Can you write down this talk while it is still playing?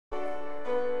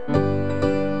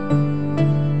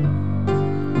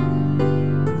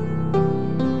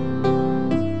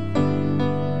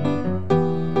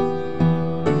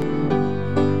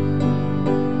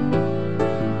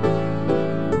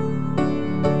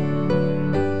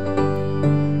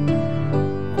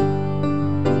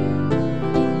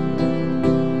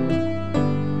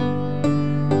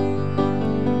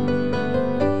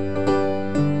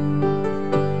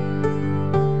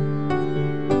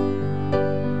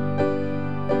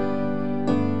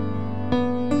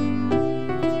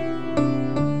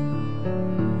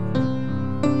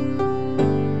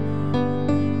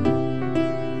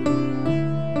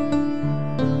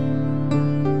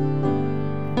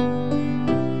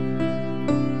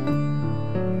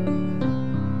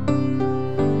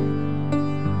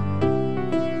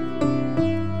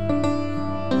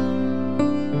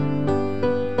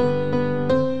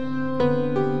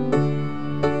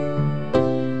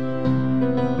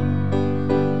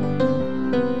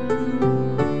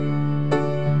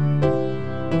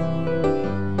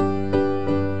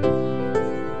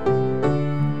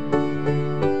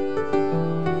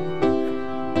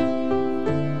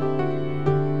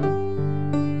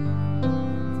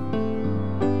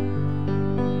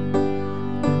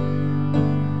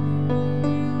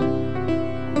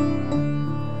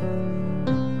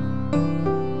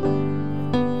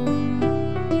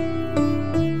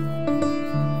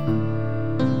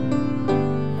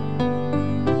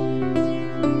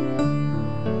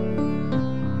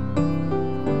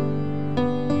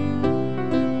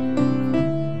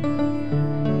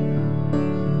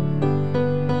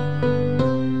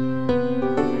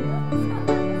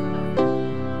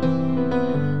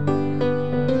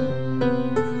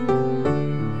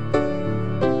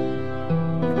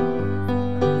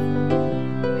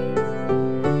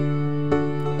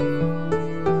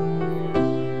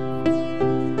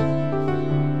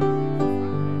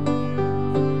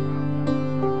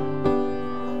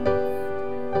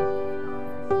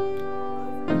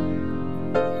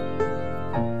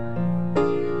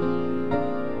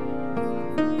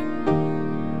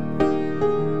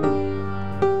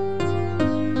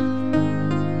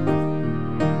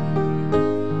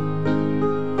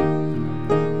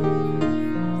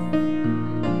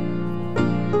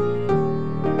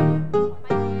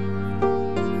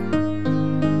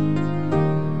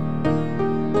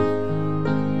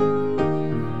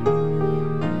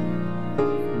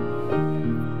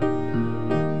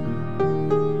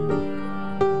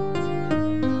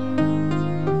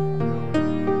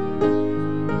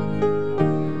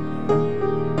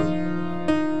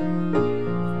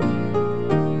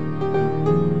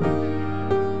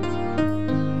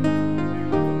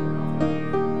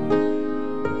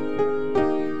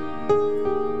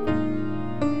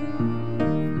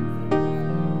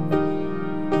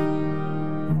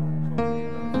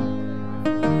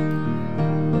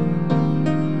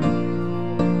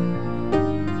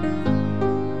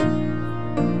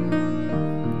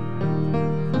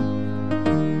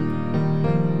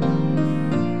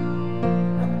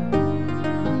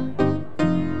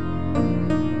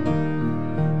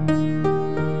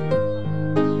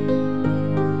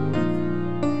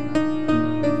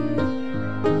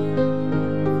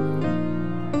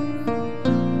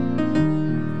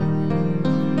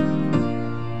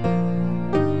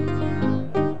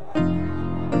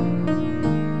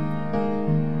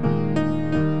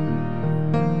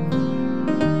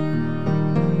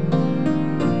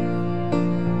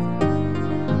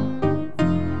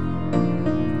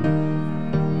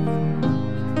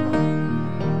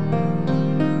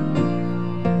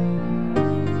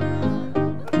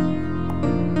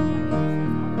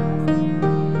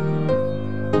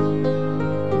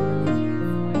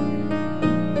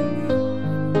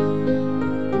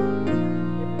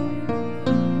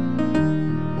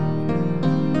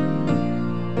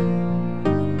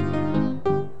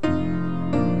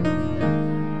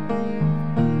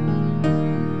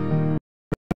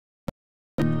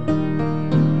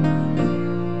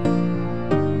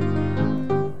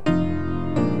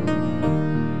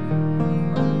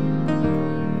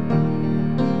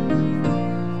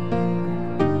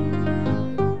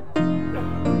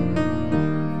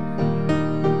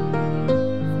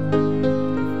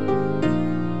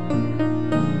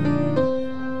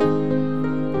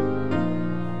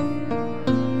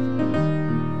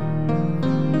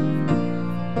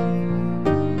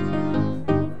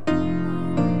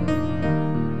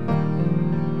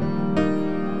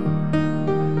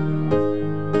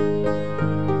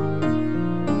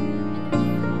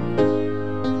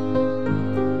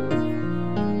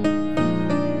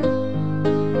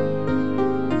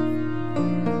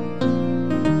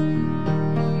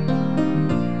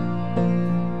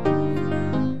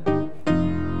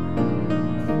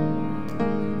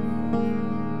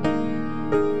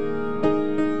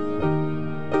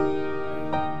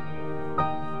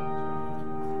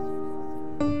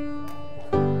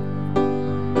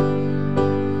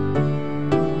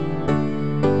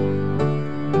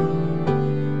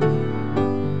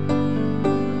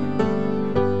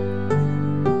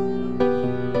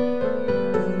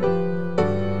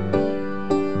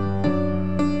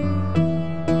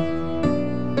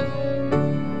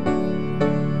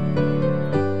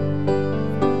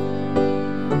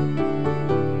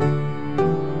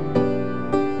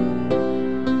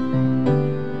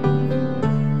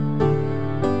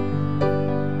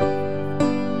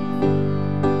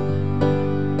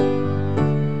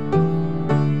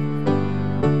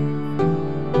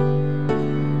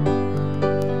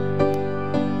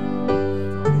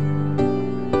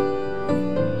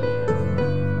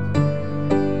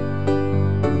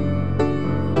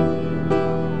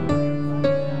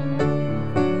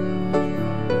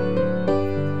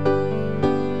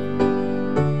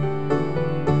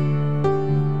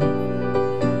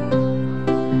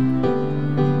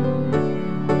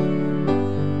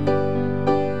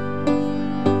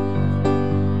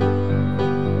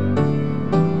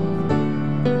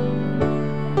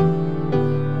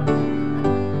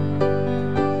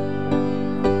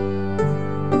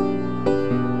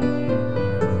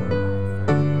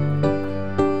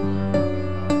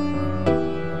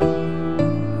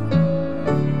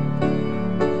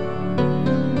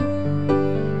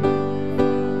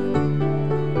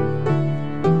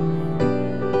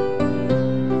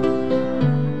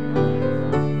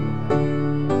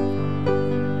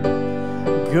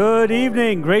Good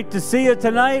evening. Great to see you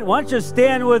tonight. Why don't you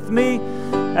stand with me?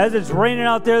 As it's raining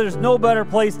out there, there's no better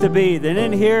place to be than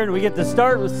in here, and we get to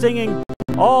start with singing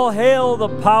All Hail the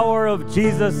Power of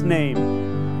Jesus'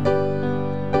 Name.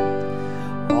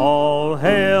 All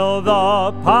hail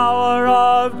the power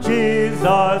of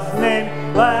Jesus'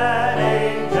 name. Let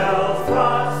angels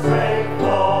prostrate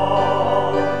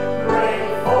fall. Bring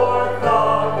forth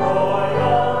the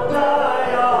royal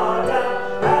diadem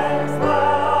and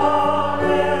crown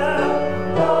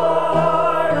him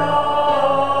Lord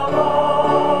of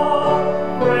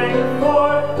all. Bring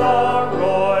forth the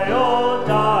royal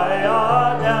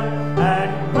diadem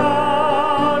and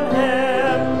crown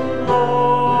him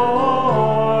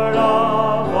Lord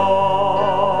of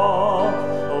all.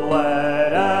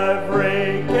 Let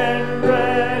every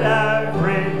kindred,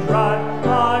 every tribe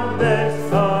on this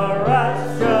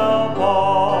celestial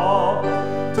ball,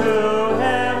 to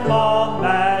him all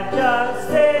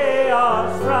majesty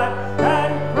ascribe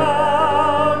and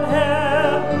crown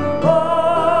him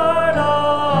Lord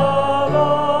of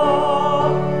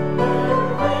all. To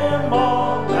him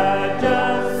all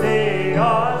majesty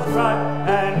ascribe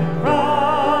and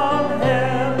crown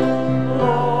him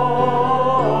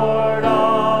Lord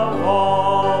of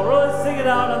all. Really sing it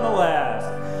out on the last.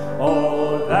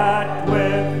 Oh, that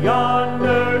with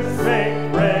yonder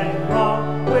sacred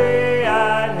throng we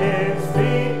at his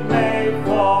feet may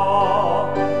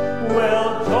fall.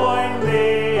 We'll join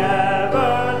the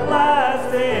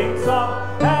everlasting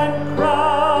song and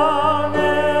crown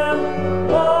him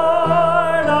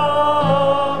Lord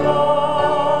of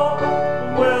all.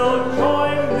 We'll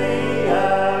join the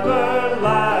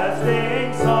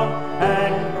everlasting song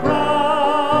and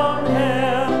crown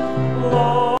him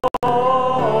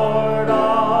Lord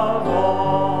of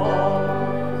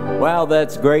all. Wow,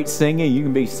 that's great singing. You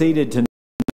can be seated tonight.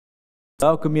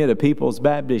 Welcome you to People's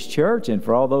Baptist Church, and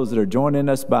for all those that are joining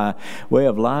us by way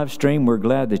of live stream, we're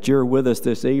glad that you're with us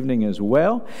this evening as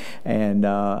well. And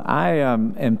I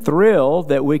am thrilled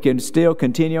that we can still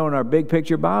continue on our Big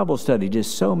Picture Bible study.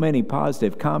 Just so many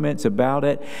positive comments about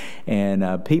it,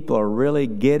 and people are really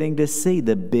getting to see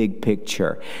the big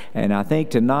picture. And I think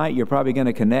tonight you're probably going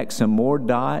to connect some more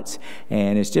dots,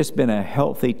 and it's just been a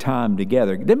healthy time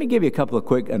together. Let me give you a couple of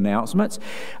quick announcements.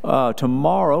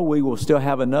 Tomorrow we will still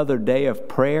have another day of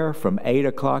prayer from 8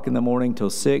 o'clock in the morning till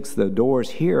 6. The doors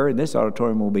here in this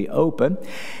auditorium will be open,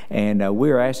 and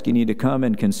we're asking you to come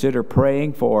and consider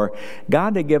praying for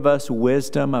God to give us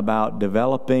wisdom about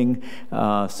developing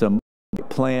some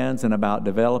plans and about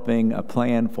developing a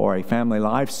plan for a family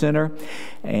life center.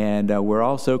 And we're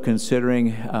also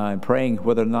considering and praying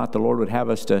whether or not the Lord would have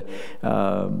us to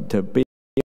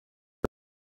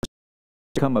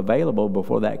become available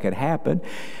before that could happen.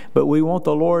 But we want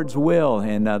the Lord's will.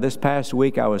 And this past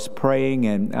week I was praying,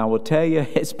 and I will tell you,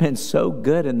 it's been so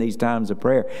good in these times of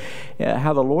prayer,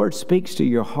 how the Lord speaks to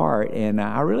your heart. And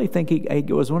I really think it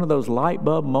was one of those light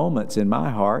bulb moments in my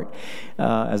heart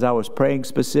as I was praying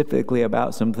specifically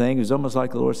about some things. It was almost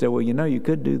like the Lord said, well, you know, you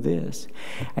could do this.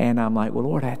 And I'm like, well,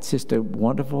 Lord, that's just a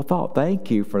wonderful thought.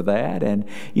 Thank you for that. And,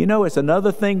 you know, it's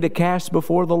another thing to cast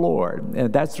before the Lord.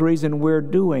 And that's the reason we're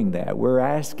doing that. We're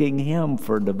asking Him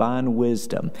for divine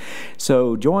wisdom.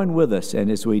 So join with us, and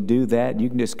as we do that, you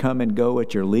can just come and go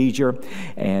at your leisure,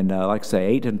 and like I say,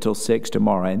 8 until 6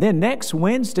 tomorrow. And then next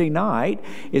Wednesday night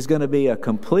is going to be a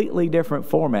completely different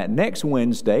format. Next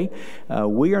Wednesday,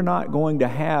 we are not going to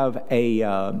have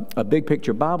a Big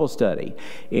Picture Bible study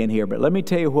in here, but let me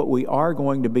tell you what we are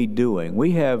going to be doing.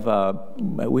 We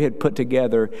had put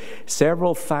together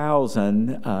several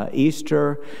thousand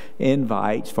Easter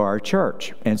invites for our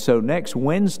church, and so next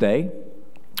Wednesday,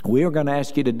 we are going to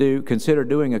ask you to consider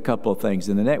doing a couple of things.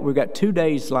 We've got 2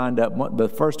 days lined up. The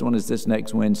first one is this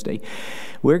next Wednesday.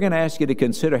 We're going to ask you to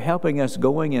consider helping us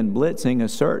going and blitzing a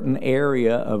certain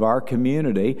area of our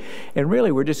community. And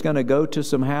really, we're just going to go to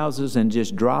some houses and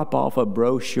just drop off a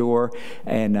brochure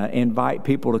and invite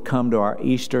people to come to our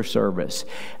Easter service.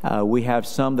 We have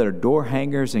some that are door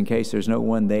hangers in case there's no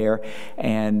one there.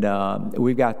 And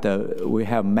we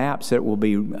have maps that will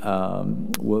be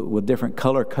with different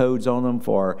color codes on them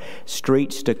for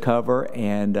streets to cover,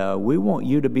 and we want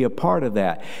you to be a part of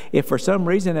that. If for some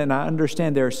reason, and I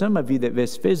understand there are some of you that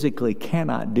just physically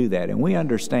cannot do that, and we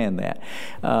understand that,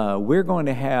 we're going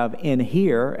to have in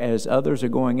here, as others are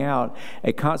going out,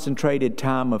 a concentrated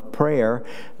time of prayer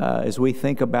as we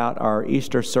think about our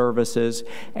Easter services,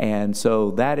 and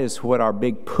so that is what our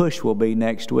big push will be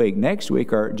next week. Next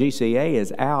week, our GCA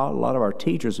is out. A lot of our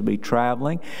teachers will be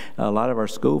traveling. A lot of our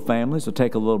school families will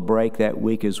take a little break that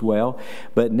week as well.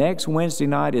 But But next Wednesday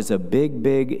night is a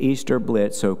big Easter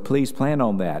blitz, so please plan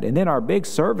on that. And then our big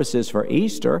services for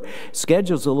Easter,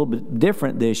 schedule's a little bit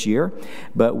different this year,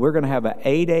 but we're going to have an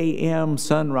 8 a.m.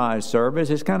 sunrise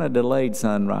service. It's kind of delayed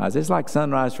sunrise. It's like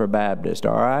sunrise for Baptist,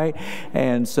 all right?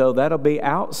 And so that'll be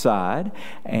outside.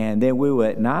 And then we will,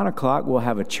 at 9 o'clock, we'll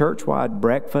have a church-wide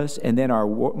breakfast. And then our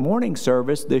morning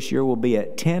service this year will be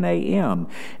at 10 a.m.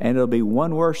 And it'll be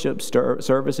one worship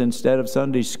service instead of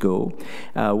Sunday school.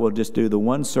 We'll just do the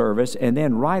one service. And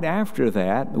then right after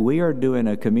that, we are doing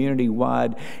a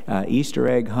community-wide Easter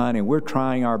egg hunt, and we're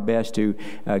trying our best to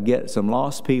get some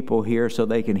lost people here so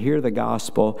they can hear the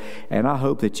gospel. And I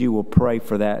hope that you will pray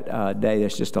for that day.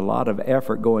 There's just a lot of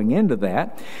effort going into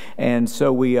that. And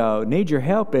so we need your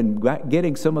help in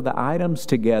getting some of the items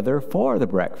together for the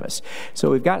breakfast.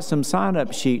 So we've got some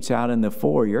sign-up sheets out in the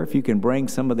foyer. If you can bring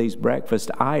some of these breakfast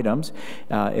items,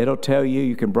 it'll tell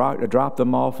you can drop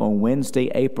them off on Wednesday,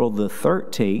 April the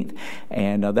 13th,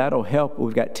 and that'll help.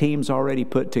 We've got teams already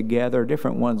put together,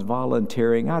 different ones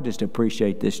volunteering. I just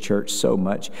appreciate this church so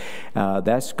much.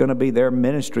 That's going to be their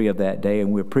ministry of that day,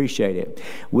 and we appreciate it.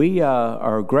 We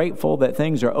are grateful that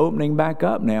things are opening back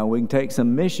up now. We can take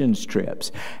some missions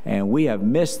trips, and we have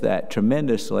missed that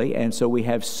tremendously, and so we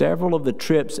have several of the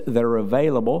trips that are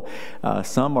available.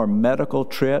 Some are medical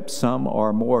trips, some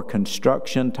are more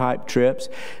construction type trips.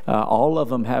 All of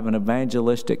them have an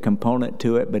evangelistic component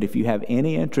to it, but if you have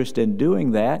any interest in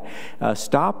doing that,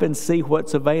 stop and see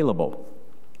what's available.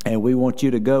 And we want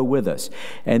you to go with us.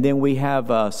 And then we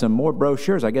have some more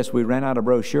brochures. I guess we ran out of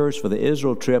brochures for the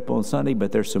Israel trip on Sunday,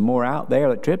 but there's some more out there.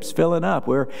 The trip's filling up.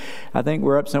 I think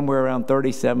we're up somewhere around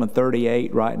 37,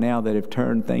 38 right now that have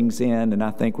turned things in, and I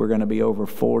think we're going to be over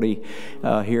 40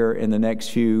 here in the next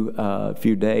few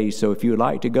days. So if you would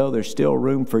like to go, there's still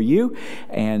room for you,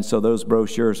 and so those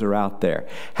brochures are out there.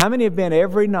 How many have been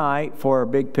every night for a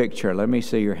big picture? Let me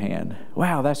see your hand.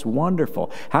 Wow, that's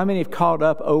wonderful. How many have caught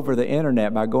up over the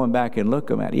internet by going back and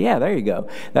looking at it? Yeah, there you go.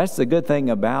 That's the good thing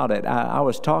about it. I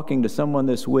was talking to someone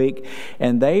this week,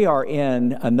 and they are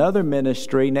in another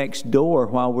ministry next door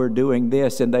while we're doing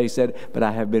this, and they said, but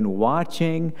I have been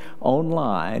watching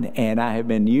online, and I have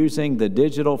been using the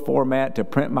digital format to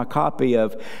print my copy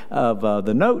of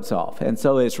the notes off, and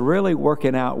so it's really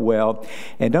working out well.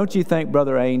 And don't you think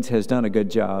Brother Aynes has done a good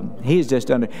job? He's just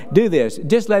done it. Do this.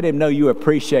 Just let him know you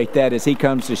appreciate that as he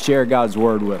comes to share God's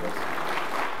Word with us.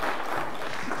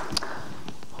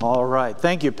 All right.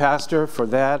 Thank you, Pastor, for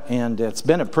that. And it's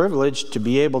been a privilege to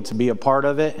be able to be a part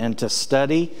of it and to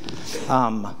study.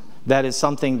 That is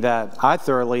something that I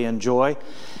thoroughly enjoy,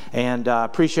 and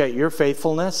appreciate your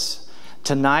faithfulness.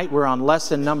 Tonight, we're on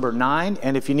lesson number 9.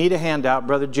 And if you need a handout,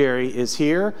 Brother Jerry is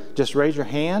here. Just raise your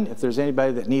hand if there's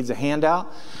anybody that needs a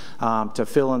handout to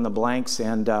fill in the blanks.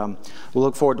 And we'll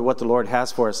look forward to what the Lord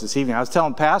has for us this evening. I was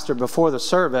telling Pastor before the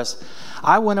service,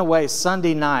 I went away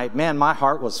Sunday night. Man, my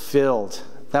heart was filled.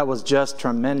 That was just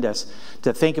tremendous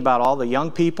to think about all the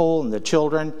young people and the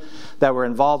children that were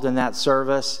involved in that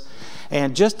service,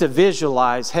 and just to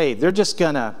visualize, hey, they're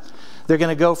gonna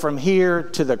go from here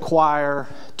to the choir,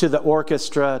 to the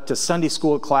orchestra, to Sunday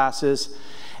school classes,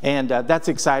 and that's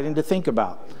exciting to think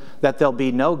about. That there'll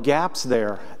be no gaps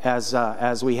there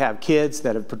as we have kids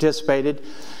that have participated,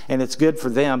 and it's good for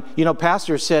them. You know,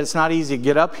 Pastor said it's not easy to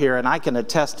get up here, and I can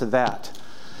attest to that.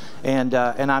 And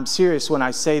I'm serious when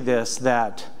I say this,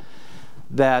 that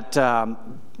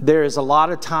there is a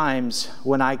lot of times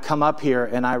when I come up here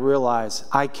and I realize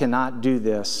I cannot do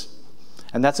this.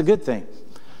 And that's a good thing,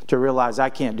 to realize I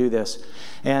can't do this.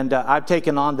 And I've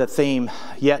taken on the theme,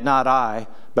 yet not I,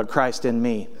 but Christ in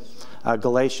me.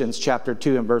 Galatians chapter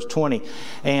 2 and verse 20.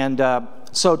 And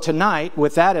so tonight,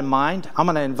 with that in mind, I'm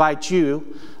going to invite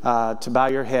you to bow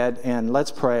your head and let's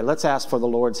pray. Let's ask for the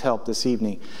Lord's help this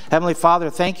evening. Heavenly Father,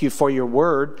 thank you for your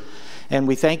word. And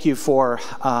we thank you for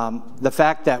the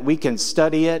fact that we can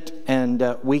study it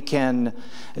and we can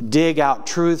dig out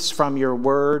truths from your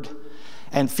word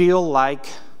and feel like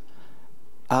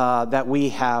that we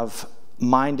have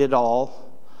mined it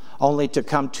all, only to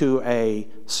come to a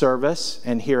service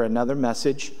and hear another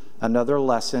message, another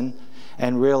lesson,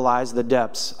 and realize the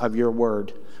depths of your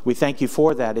word. We thank you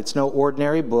for that. It's no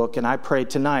ordinary book, and I pray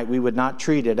tonight we would not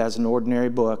treat it as an ordinary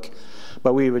book,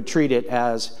 but we would treat it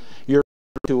as your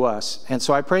word to us. And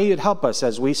so I pray you'd help us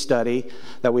as we study,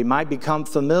 that we might become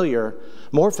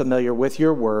more familiar with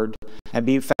your word, and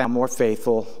be found more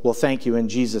faithful. We'll thank you in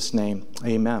Jesus' name.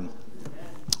 Amen.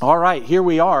 All right, here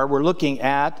we are. We're looking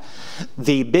at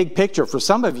the big picture. For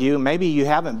some of you, maybe you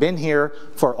haven't been here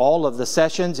for all of the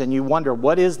sessions and you wonder,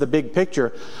 what is the big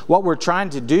picture? What we're trying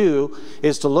to do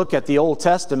is to look at the Old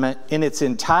Testament in its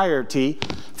entirety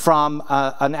from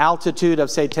an altitude of,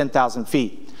 say, 10,000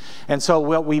 feet. And so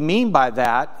what we mean by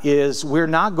that is we're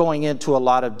not going into a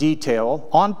lot of detail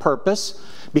on purpose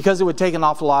because it would take an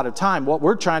awful lot of time. What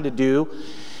we're trying to do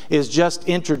is just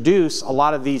introduce a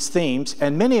lot of these themes,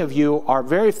 and many of you are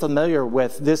very familiar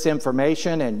with this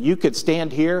information, and you could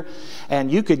stand here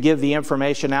and you could give the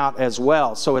information out as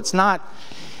well. So it's not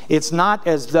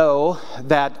as though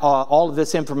that all of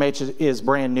this information is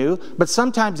brand new, but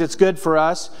sometimes it's good for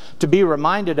us to be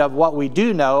reminded of what we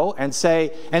do know and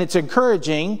say, and it's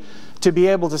encouraging to be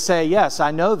able to say, yes,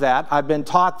 I know that, I've been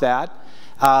taught that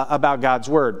about God's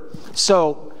Word.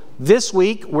 So this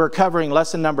week, we're covering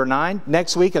lesson number 9.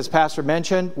 Next week, as Pastor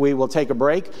mentioned, we will take a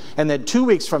break. And then 2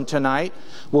 weeks from tonight,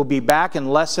 we'll be back in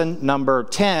lesson number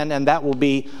 10, and that will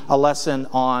be a lesson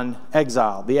on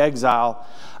exile, the exile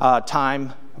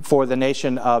time for the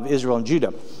nation of Israel and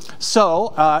Judah.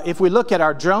 So if we look at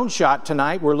our drone shot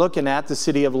tonight, we're looking at the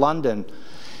city of London.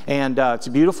 And it's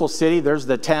a beautiful city. There's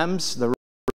the Thames,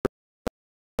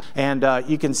 and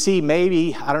you can see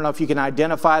maybe, I don't know if you can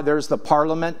identify, there's the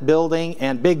Parliament building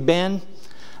and Big Ben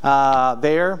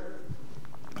there.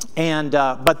 And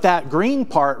but that green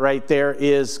part right there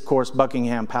is, of course,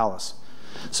 Buckingham Palace.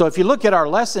 So if you look at our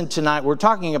lesson tonight, we're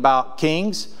talking about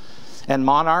kings and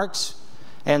monarchs.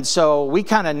 And so we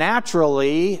kind of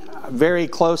naturally, very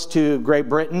close to Great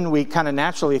Britain, we kind of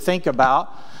naturally think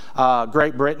about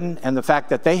Great Britain and the fact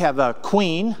that they have a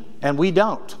queen and we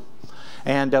don't.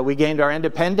 And we gained our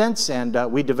independence,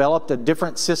 and we developed a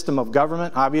different system of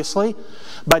government, obviously.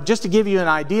 But just to give you an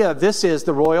idea, this is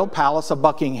the Royal Palace of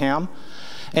Buckingham,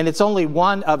 and it's only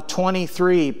one of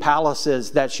 23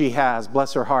 palaces that she has,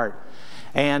 bless her heart.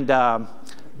 And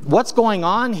what's going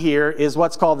on here is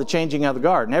what's called the changing of the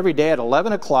guard. And every day at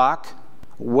 11 o'clock,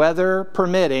 weather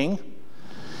permitting,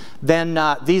 then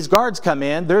these guards come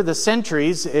in. They're the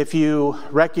sentries, if you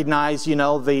recognize, you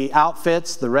know, the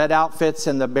outfits, the red outfits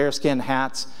and the bearskin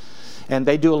hats, and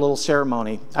they do a little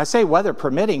ceremony. I say weather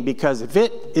permitting because if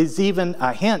it is even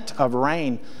a hint of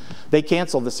rain, they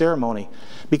cancel the ceremony.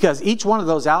 Because each one of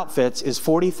those outfits is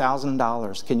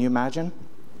 $40,000. Can you imagine?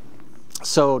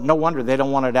 So no wonder they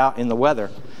don't want it out in the weather.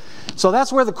 So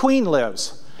that's where the Queen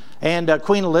lives. And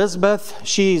Queen Elizabeth,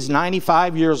 she's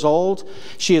 95 years old.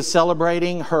 She is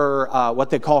celebrating her,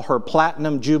 what they call her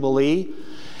Platinum Jubilee.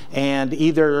 And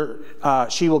either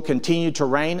she will continue to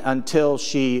reign until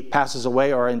she passes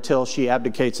away or until she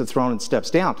abdicates the throne and steps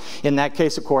down. In that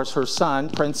case, of course, her son,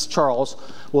 Prince Charles,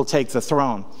 will take the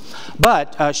throne.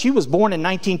 But she was born in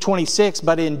 1926,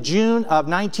 but in June of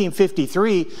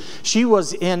 1953, she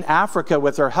was in Africa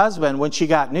with her husband when she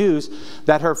got news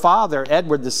that her father,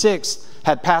 Edward VI,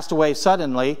 had passed away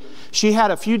suddenly. She had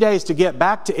a few days to get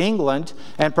back to England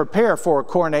and prepare for a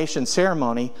coronation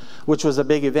ceremony, which was a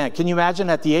big event. Can you imagine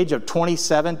at the age of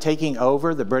 27 taking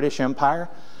over the British Empire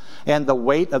and the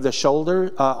weight of the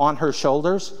shoulder on her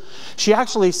shoulders? She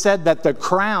actually said that the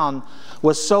crown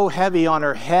was so heavy on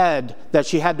her head that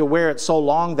she had to wear it so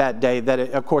long that day that,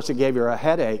 of course, it gave her a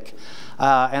headache.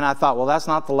 And I thought, well, that's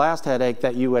not the last headache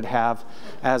that you would have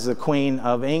as the Queen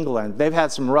of England. They've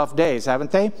had some rough days,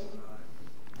 haven't they?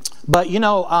 But, you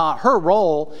know, her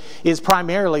role is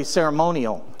primarily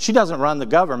ceremonial. She doesn't run the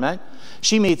government.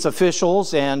 She meets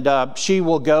officials, and she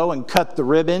will go and cut the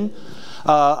ribbon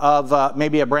of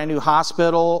maybe a brand new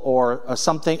hospital or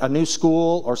a new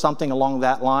school or something along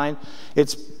that line.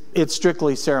 It's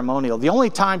strictly ceremonial. The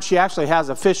only time she actually has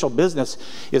official business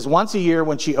is once a year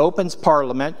when she opens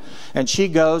Parliament, and she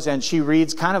goes and she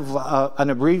reads kind of an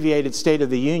abbreviated State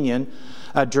of the Union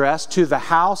address to the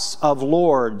House of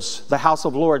Lords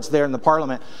there in the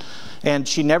Parliament. And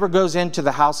she never goes into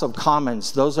the House of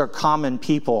Commons. Those are common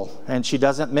people, and she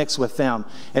doesn't mix with them.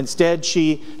 Instead,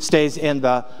 she stays in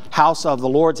the House of the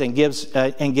Lords and gives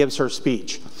her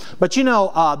speech. But you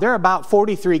know, there are about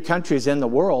 43 countries in the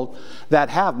world that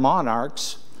have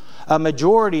monarchs. A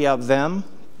majority of them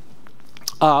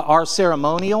are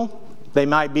ceremonial. They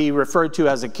might be referred to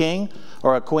as a king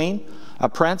or a queen, a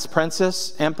prince,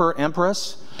 princess, emperor,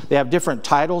 empress. They have different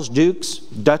titles, dukes,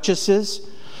 duchesses,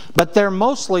 but they're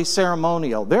mostly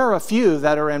ceremonial. There are a few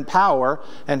that are in power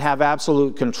and have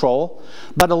absolute control.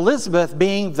 But Elizabeth,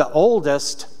 being the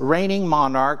oldest reigning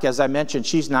monarch, as I mentioned,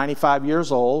 she's 95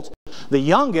 years old. The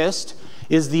youngest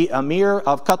is the Emir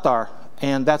of Qatar,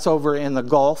 and that's over in the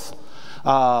Gulf.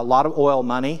 A lot of oil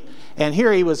money. And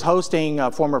here he was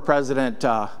hosting former President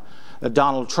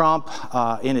Donald Trump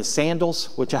in his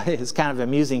sandals, which is kind of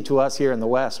amusing to us here in the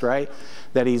West, right?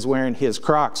 That he's wearing his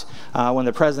Crocs when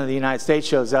the President of the United States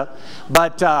shows up.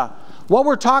 But what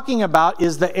we're talking about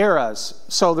is the eras.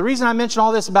 So the reason I mention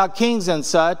all this about kings and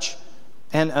such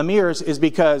and emirs is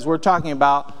because we're talking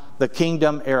about the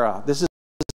kingdom era. This is,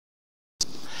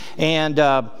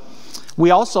 and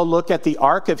we also look at the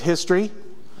arc of history.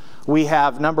 We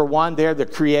have number one there, the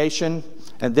creation,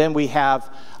 and then we have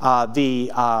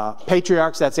the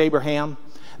patriarchs, that's Abraham.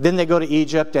 Then they go to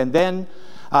Egypt, and then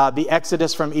the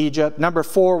Exodus from Egypt. Number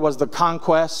 4 was the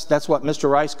conquest. That's what Mr.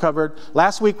 Rice covered.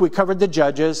 Last week we covered the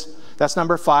judges. That's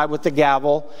number 5 with the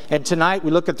gavel. And tonight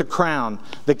we look at the crown,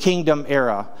 the kingdom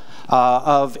era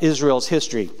of Israel's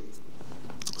history.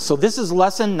 So this is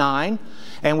lesson 9,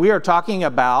 and we are talking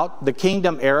about the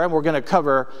kingdom era. We're going to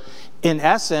cover, in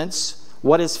essence,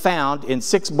 what is found in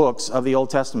 6 books of the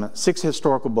Old Testament, 6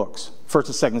 historical books.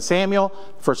 1st and 2nd Samuel,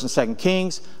 1st and 2nd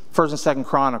Kings, 1st and 2nd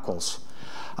Chronicles.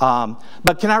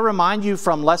 But can I remind you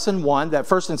from lesson 1 that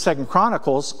 1st and 2nd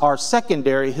Chronicles are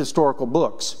secondary historical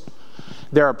books.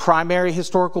 There are primary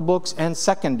historical books and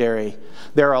secondary.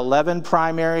 There are 11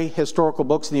 primary historical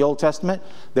books in the Old Testament.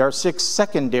 There are 6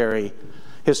 secondary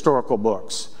historical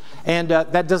books. And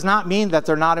that does not mean that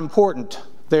they're not important.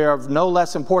 They are of no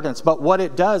less importance. But what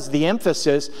it does, the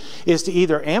emphasis, is to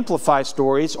either amplify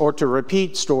stories or to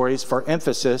repeat stories for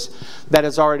emphasis that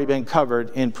has already been covered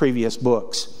in previous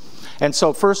books. And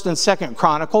so 1st and 2nd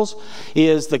Chronicles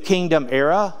is the kingdom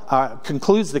era,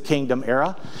 concludes the kingdom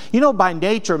era. You know, by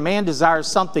nature, man desires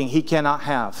something he cannot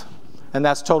have, and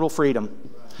that's total freedom.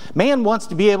 Man wants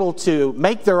to be able to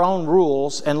make their own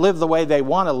rules and live the way they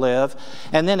want to live,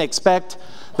 and then expect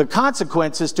the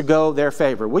consequences to go their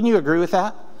favor. Wouldn't you agree with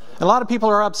that? A lot of people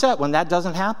are upset when that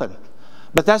doesn't happen.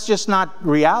 But that's just not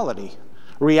reality.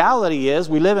 Reality is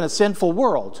we live in a sinful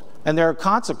world, and there are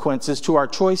consequences to our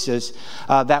choices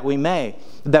that we make.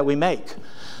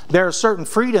 There are certain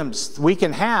freedoms we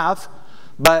can have,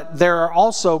 but there are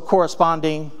also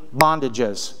corresponding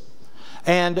bondages.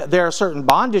 And there are certain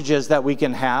bondages that we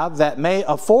can have that may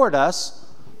afford us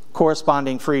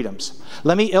corresponding freedoms.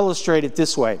 Let me illustrate it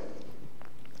this way.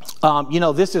 You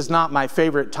know, this is not my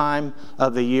favorite time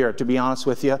of the year, to be honest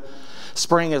with you.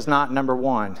 Spring is not number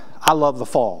 1. I love the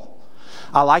fall.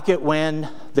 I like it when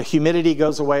the humidity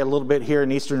goes away a little bit here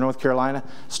in eastern North Carolina,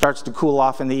 starts to cool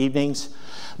off in the evenings.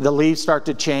 The leaves start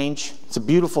to change. It's a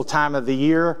beautiful time of the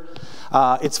year.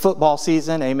 It's football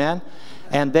season, amen.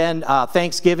 And then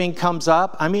Thanksgiving comes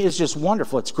up. I mean, it's just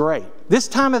wonderful. It's great. This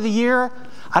time of the year,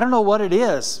 I don't know what it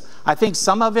is. I think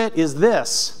some of it is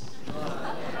this.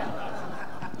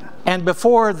 And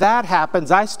before that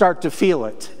happens, I start to feel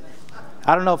it.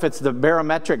 I don't know if it's the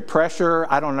barometric pressure.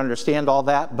 I don't understand all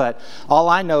that. But all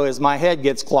I know is my head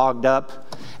gets clogged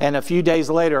up. And a few days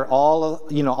later, all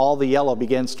the yellow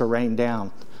begins to rain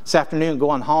down. This afternoon,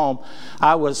 going home,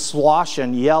 I was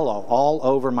sloshing yellow all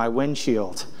over my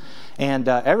windshield. And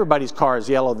everybody's car is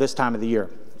yellow this time of the year.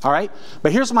 All right?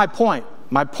 But here's my point.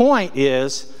 My point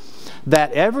is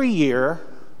that every year,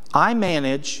 I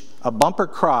manage a bumper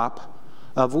crop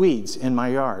of weeds in my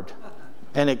yard.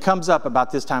 And it comes up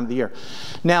about this time of the year.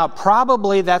 Now,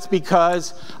 probably that's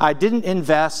because I didn't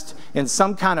invest in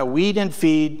some kind of weed and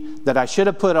feed that I should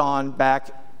have put on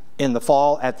back in the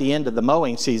fall at the end of the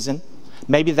mowing season.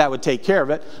 Maybe that would take care of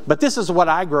it. But this is what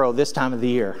I grow this time of the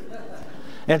year.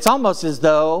 And it's almost as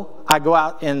though I go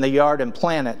out in the yard and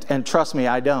plant it. And trust me,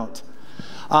 I don't.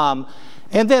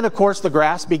 And then, of course, the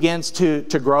grass begins to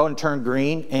grow and turn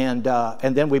green, and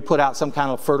then we put out some kind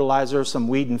of fertilizer, some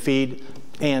weed and feed,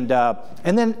 and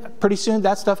then pretty soon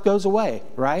that stuff goes away,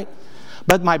 right?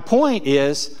 But my point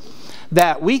is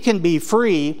that we can be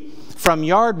free from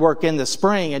yard work in the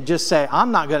spring and just say,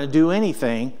 I'm not going to do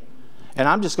anything, and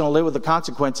I'm just going to live with the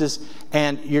consequences,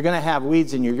 and you're going to have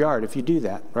weeds in your yard if you do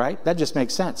that, right? That just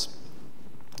makes sense.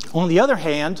 On the other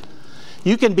hand,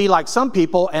 you can be like some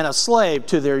people and a slave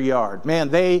to their yard. Man,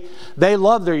 they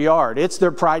love their yard. It's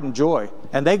their pride and joy.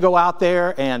 And they go out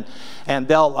there and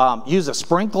they'll use a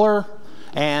sprinkler,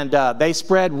 and they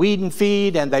spread weed and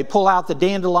feed, and they pull out the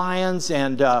dandelions,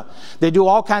 and they do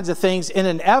all kinds of things in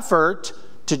an effort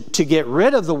to get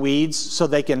rid of the weeds so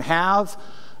they can have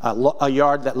a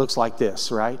yard that looks like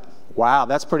this, right? Wow,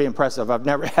 that's pretty impressive. I've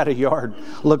never had a yard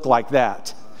look like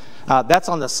that. That's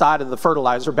on the side of the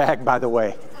fertilizer bag, by the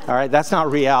way. All right, that's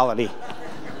not reality.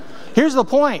 Here's the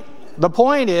point. The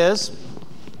point is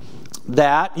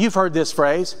that, you've heard this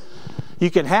phrase, you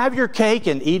can have your cake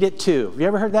and eat it too. Have you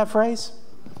ever heard that phrase?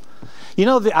 You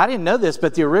know, I didn't know this,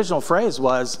 but the original phrase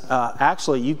was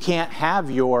actually you can't have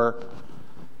you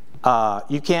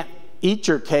can't eat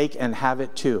your cake and have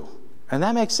it too. And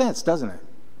that makes sense, doesn't it?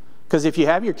 Because if you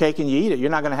have your cake and you eat it,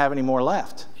 you're not going to have any more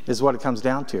left, is what it comes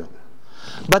down to.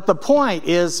 But the point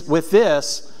is, with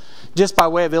this, just by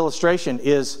way of illustration,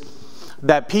 is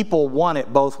that people want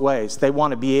it both ways. They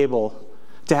want to be able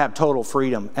to have total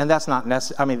freedom, and that's not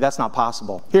that's not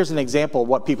possible. Here's an example of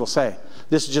what people say.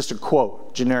 This is just a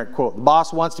quote, generic quote. The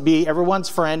boss wants to be everyone's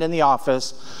friend in the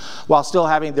office while still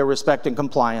having their respect and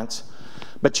compliance,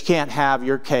 but you can't have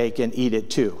your cake and eat it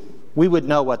too. We would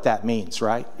know what that means,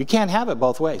 right? You can't have it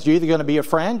both ways. You're either going to be a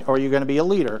friend or you're going to be a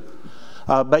leader,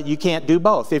 but you can't do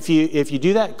both. If you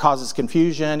do that, it causes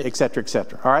confusion, et cetera, et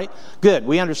cetera. All right? Good.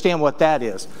 We understand what that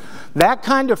is. That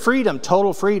kind of freedom,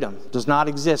 total freedom, does not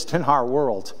exist in our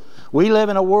world. We live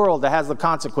in a world that has the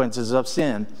consequences of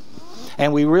sin,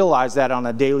 and we realize that on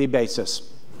a daily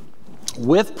basis.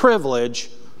 With privilege,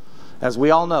 as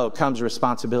we all know, comes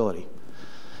responsibility.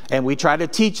 And we try to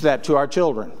teach that to our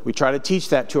children. We try to teach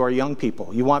that to our young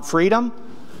people. You want freedom?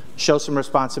 Show some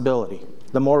responsibility.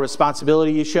 The more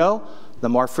responsibility you show, the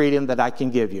more freedom that I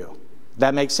can give you.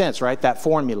 That makes sense, right? That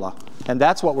formula. And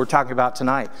that's what we're talking about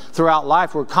tonight. Throughout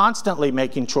life, we're constantly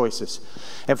making choices.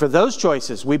 And for those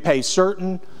choices, we pay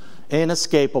certain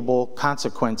inescapable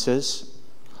consequences.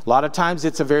 A lot of times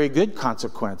it's a very good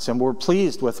consequence, and we're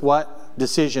pleased with what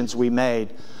decisions we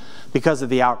made because of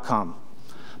the outcome.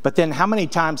 But then how many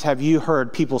times have you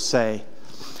heard people say,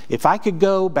 if I could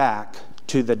go back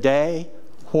to the day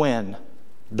when ...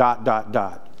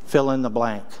 fill in the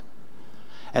blank.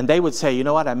 And they would say, you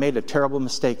know what, I made a terrible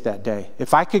mistake that day.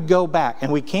 If I could go back,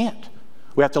 and we can't.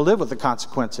 We have to live with the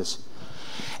consequences.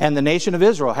 And the nation of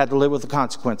Israel had to live with the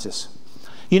consequences.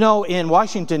 You know, in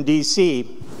Washington, D.C.,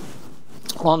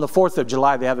 on the 4th of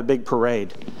July, they have a big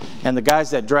parade. And the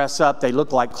guys that dress up, they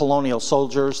look like colonial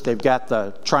soldiers. They've got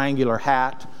the triangular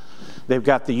hat. They've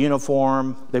got the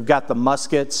uniform. They've got the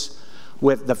muskets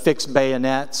with the fixed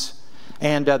bayonets.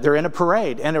 And they're in a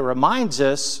parade. And it reminds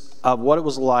us of what it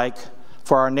was like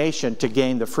for our nation to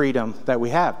gain the freedom that we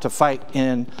have, to fight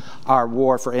in our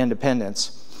war for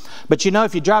independence. But you know,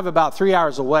 if you drive about 3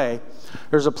 hours away,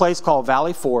 there's a place called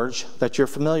Valley Forge that you're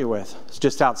familiar with. It's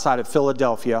just outside of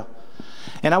Philadelphia.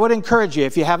 And I would encourage you,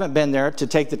 if you haven't been there, to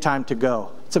take the time to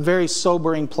go. It's a very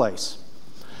sobering place.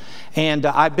 And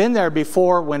I've been there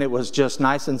before when it was just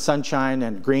nice and sunshine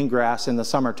and green grass in the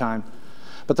summertime.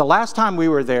 But the last time we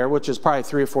were there, which is probably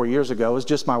 3 or 4 years ago, it was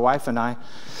just my wife and I.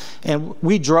 And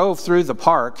we drove through the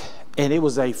park, and it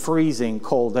was a freezing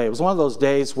cold day. It was one of those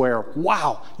days where,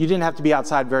 wow, you didn't have to be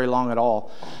outside very long at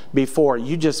all before.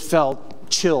 You just felt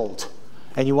chilled,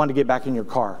 and you wanted to get back in your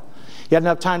car. You had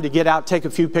enough time to get out, take a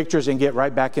few pictures, and get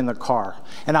right back in the car.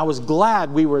 And I was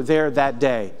glad we were there that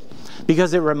day,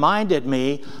 because it reminded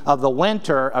me of the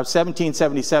winter of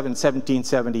 1777,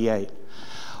 1778.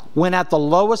 When at the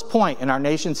lowest point in our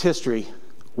nation's history,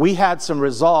 we had some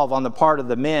resolve on the part of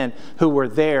the men who were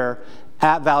there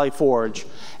at Valley Forge,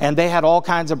 and they had all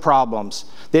kinds of problems.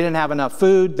 They didn't have enough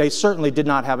food. They certainly did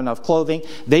not have enough clothing.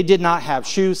 They did not have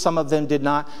shoes. Some of them did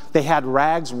not. They had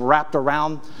rags wrapped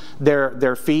around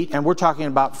their feet, and we're talking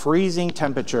about freezing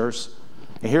temperatures.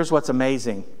 And here's what's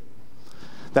amazing.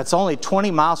 That's only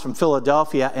 20 miles from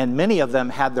Philadelphia, and many of them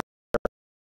had their...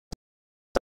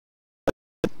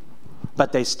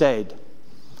 but they stayed.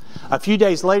 A few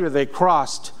days later, they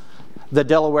crossed the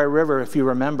Delaware River, if you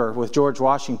remember, with George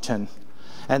Washington.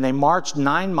 And they marched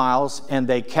 9 miles, and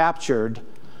they captured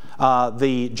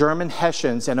the German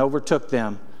Hessians and overtook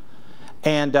them.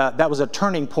 And that was a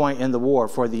turning point in the war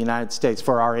for the United States,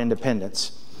 for our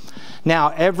independence.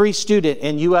 Now, every student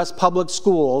in U.S. public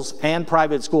schools and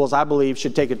private schools, I believe,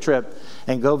 should take a trip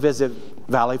and go visit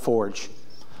Valley Forge.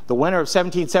 The winter of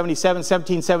 1777,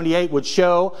 1778 would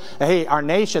show, hey, our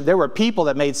nation, there were people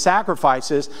that made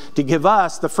sacrifices to give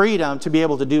us the freedom to be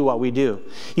able to do what we do.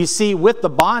 You see, with the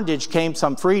bondage came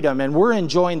some freedom, and we're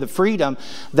enjoying the freedom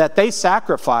that they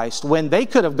sacrificed when they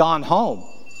could have gone home.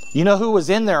 You know who was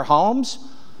in their homes?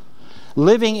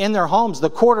 Living in their homes, the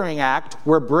Quartering Act,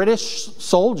 were British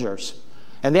soldiers.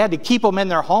 And they had to keep them in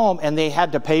their home, and they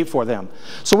had to pay for them.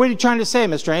 So what are you trying to say,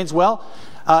 Mr. Aynes? Well,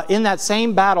 in that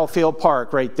same battlefield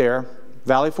park right there,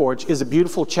 Valley Forge, is a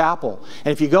beautiful chapel.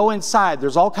 And if you go inside,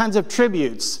 there's all kinds of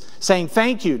tributes saying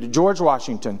thank you to George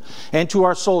Washington and to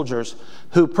our soldiers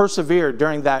who persevered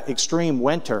during that extreme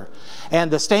winter. And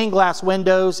the stained glass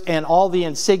windows and all the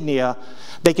insignia,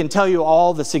 they can tell you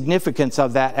all the significance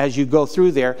of that as you go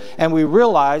through there. And we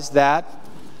realize that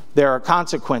there are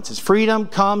consequences. Freedom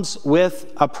comes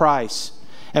with a price.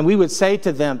 And we would say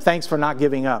to them, thanks for not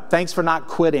giving up. Thanks for not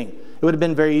quitting. It would have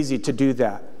been very easy to do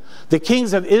that. The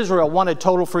kings of Israel wanted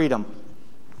total freedom.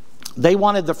 They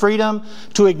wanted the freedom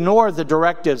to ignore the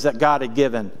directives that God had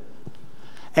given.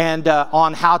 and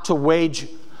on how to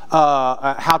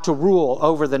rule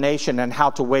over the nation and how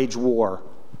to wage war.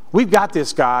 We've got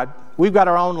this, God. We've got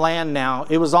our own land now.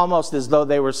 It was almost as though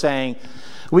they were saying,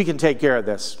 we can take care of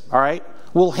this, all right?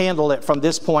 We'll handle it from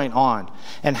this point on.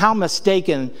 And how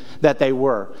mistaken that they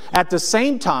were. At the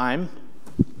same time,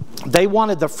 they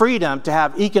wanted the freedom to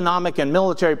have economic and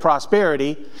military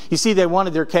prosperity. You see, they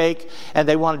wanted their cake, and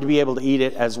they wanted to be able to eat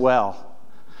it as well.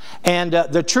 And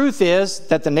the truth is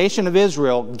that the nation of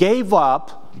Israel gave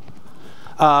up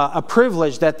a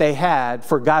privilege that they had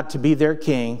for God to be their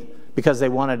king, because they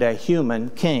wanted a human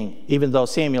king, even though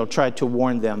Samuel tried to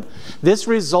warn them. This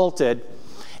resulted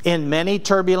in many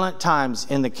turbulent times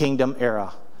in the kingdom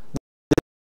era.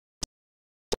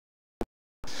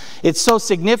 It's so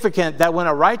significant that when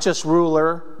a righteous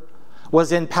ruler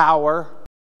was in power,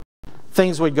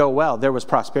 things would go well. There was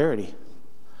prosperity.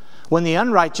 When the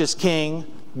unrighteous king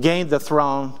gained the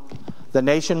throne, the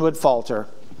nation would falter,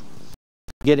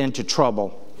 get into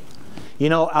trouble. You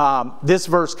know, this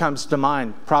verse comes to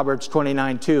mind, Proverbs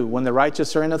 29:2. When the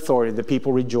righteous are in authority, the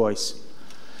people rejoice.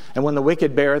 And when the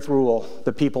wicked beareth rule,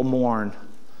 the people mourn.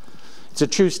 It's a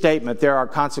true statement. There are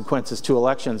consequences to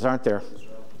elections, aren't there?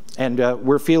 And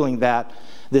we're feeling that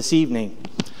this evening.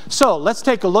 So let's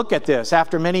take a look at this.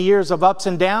 After many years of ups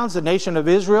and downs, the nation of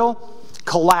Israel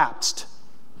collapsed.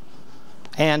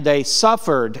 And they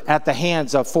suffered at the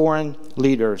hands of foreign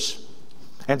leaders.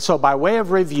 And so by way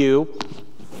of review,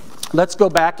 let's go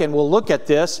back and we'll look at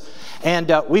this.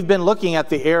 And we've been looking at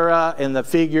the era and the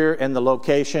figure and the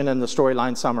location and the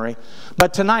storyline summary.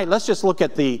 But tonight, let's just look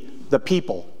at the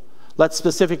people. Let's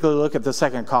specifically look at the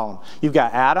second column. You've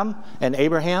got Adam and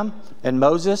Abraham and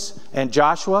Moses and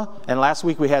Joshua. And last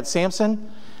week we had Samson.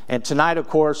 And tonight, of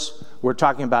course, we're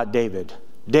talking about David.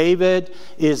 David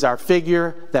is our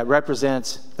figure that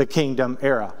represents the kingdom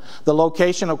era. The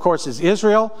location, of course, is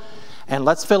Israel. And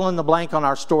let's fill in the blank on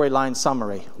our storyline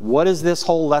summary. What is this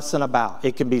whole lesson about?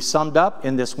 It can be summed up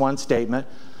in this one statement.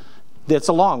 It's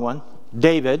a long one.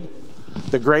 David,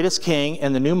 the greatest king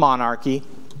in the new monarchy,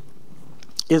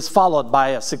 is followed by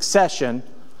a succession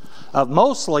of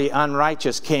mostly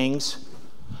unrighteous kings.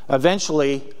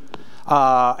 Eventually,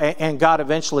 and God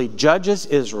eventually judges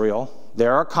Israel.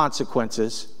 There are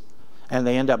consequences, and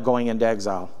they end up going into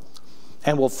exile.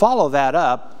 And we'll follow that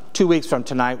up 2 weeks from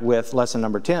tonight with lesson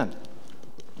number 10.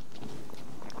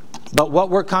 But what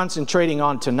we're concentrating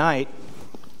on tonight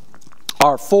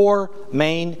are four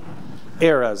main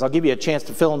eras. I'll give you a chance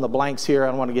to fill in the blanks here. I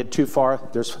don't want to get too far.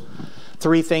 There's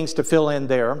 3 things to fill in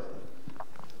there.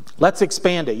 Let's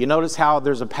expand it. You notice how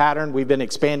there's a pattern. We've been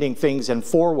expanding things in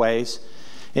 4 ways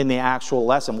in the actual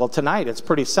lesson. Well, tonight it's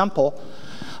pretty simple.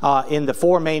 In the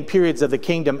 4 main periods of the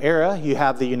kingdom era, you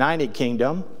have the united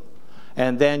kingdom,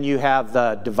 and then you have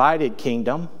the divided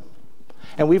kingdom.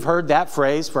 And we've heard that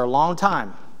phrase for a long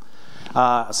time.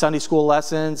 Sunday school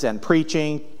lessons and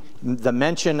preaching, the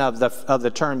mention of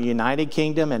the term united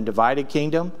kingdom and divided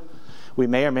kingdom. We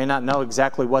may or may not know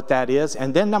exactly what that is.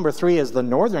 And then number 3 is the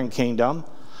northern kingdom,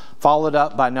 followed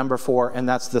up by number 4, and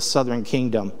that's the southern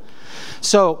kingdom.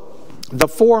 So the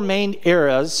 4 main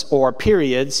eras or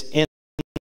periods in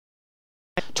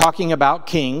talking about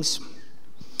kings,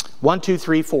 1, 2,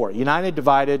 3, 4, united,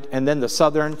 divided, and then the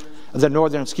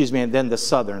northern, and then the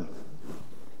southern.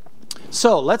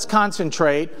 So let's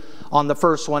concentrate on the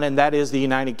first one, and that is the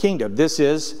United Kingdom. This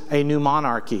is a new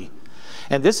monarchy.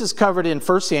 And this is covered in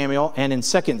 1 Samuel and in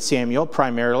 2 Samuel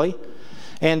primarily.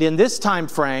 And in this time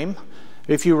frame,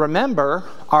 if you remember,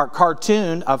 our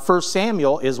cartoon of 1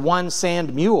 Samuel is one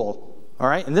sand mule. All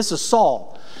right? And this is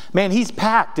Saul. Man, he's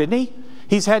packed, isn't he?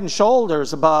 He's head and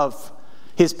shoulders above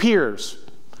his peers.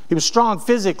 He was strong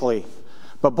physically.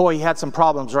 But boy, he had some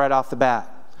problems right off the bat.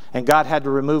 And God had to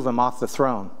remove him off the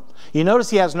throne. You notice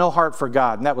he has no heart for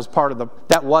God, and that was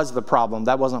the problem.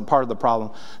 That wasn't part of the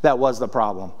problem. That was the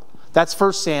problem. That's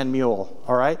 1 Samuel,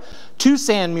 all right? 2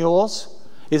 Samuels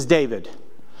is David.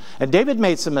 And David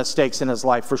made some mistakes in his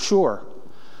life for sure.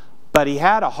 But he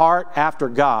had a heart after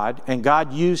God, and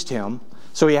God used him.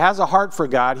 So he has a heart for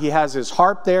God. He has his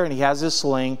harp there, and he has his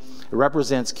sling. It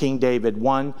represents King David,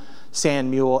 1 sand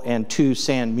mule and 2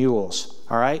 sand mules,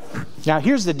 all right? Now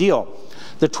here's the deal.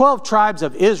 The 12 tribes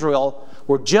of Israel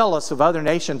were jealous of other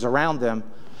nations around them,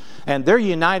 and they're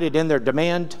united in their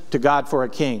demand to God for a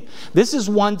king. This is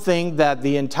one thing that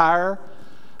the entire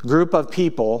group of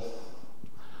people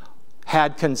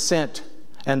had consent,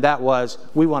 and that was,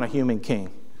 we want a human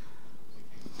king.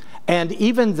 And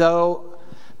even though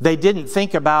they didn't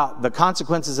think about the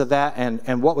consequences of that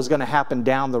and what was going to happen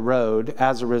down the road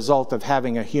as a result of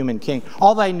having a human king,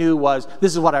 all they knew was,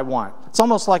 this is what I want. It's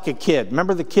almost like a kid.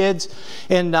 Remember the kids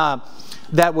in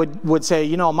that would say,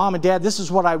 you know, Mom and Dad, this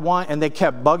is what I want, and they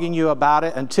kept bugging you about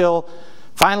it until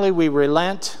finally we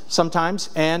relent sometimes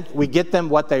and we get them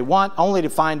what they want, only to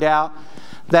find out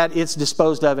that it's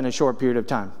disposed of in a short period of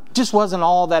time. Just wasn't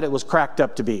all that it was cracked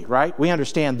up to be, right? We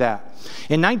understand that.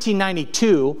 In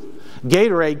 1992,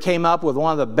 Gatorade came up with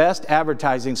one of the best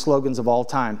advertising slogans of all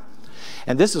time.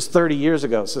 And this is 30 years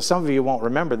ago, so some of you won't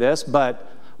remember this,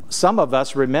 but some of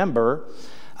us remember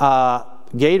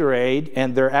Gatorade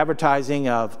and their advertising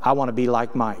of, I want to be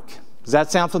like Mike. Does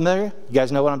that sound familiar? You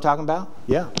guys know what I'm talking about?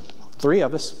 Yeah, 3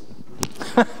 of us.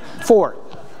 4.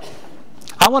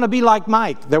 I want to be like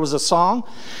Mike. There was a song,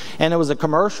 and it was a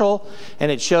commercial,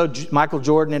 and it showed Michael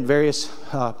Jordan in various,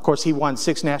 of course, he won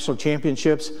 6 national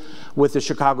championships with the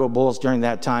Chicago Bulls during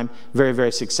that time. Very,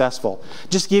 very successful.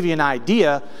 Just to give you an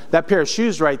idea, that pair of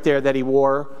shoes right there that he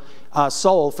wore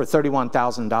sold for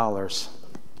 $31,000.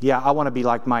 Yeah, I want to be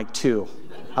like Mike too.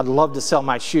 I'd love to sell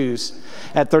my shoes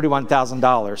at $31,000.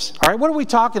 All right, what are we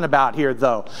talking about here,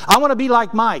 though? I want to be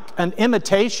like Mike, an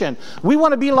imitation. We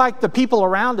want to be like the people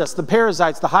around us, the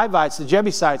Perizzites, the Hivites, the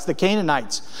Jebusites, the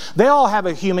Canaanites. They all have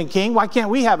a human king. Why can't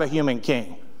we have a human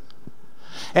king?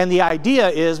 And the idea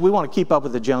is we want to keep up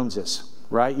with the Joneses,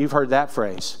 right? You've heard that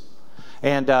phrase.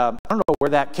 And I don't know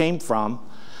where that came from.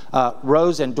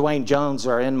 Rose and Dwayne Jones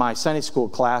are in my Sunday school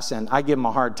class, and I give them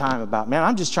a hard time about, man,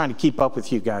 I'm just trying to keep up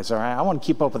with you guys, all right? I want to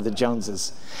keep up with the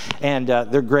Joneses, and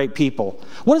they're great people.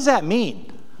 What does that mean?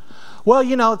 Well,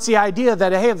 you know, it's the idea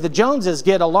that, hey, if the Joneses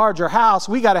get a larger house,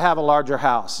 we got to have a larger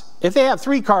house. If they have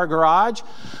 3-car garage,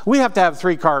 we have to have a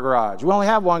 3-car garage. We only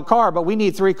have 1 car, but we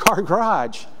need 3-car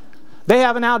garage. They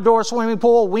have an outdoor swimming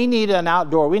pool. We need an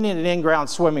in-ground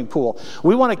swimming pool.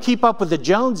 We want to keep up with the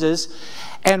Joneses.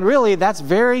 And really, that's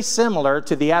very similar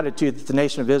to the attitude that the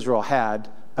nation of Israel had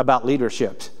about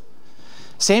leadership.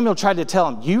 Samuel tried to tell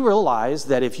him, you realize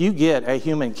that if you get a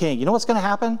human king, you know what's going to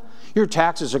happen? Your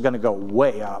taxes are going to go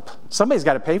way up. Somebody's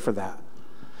got to pay for that.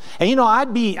 And you know,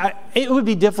 it would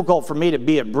be difficult for me to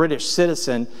be a British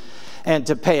citizen and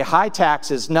to pay high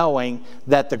taxes knowing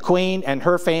that the Queen and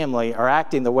her family are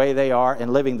acting the way they are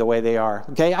and living the way they are.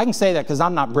 Okay, I can say that because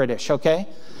I'm not British, okay?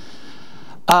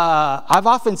 I've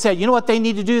often said, you know what they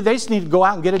need to do? They just need to go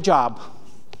out and get a job.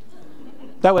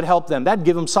 That would help them. That'd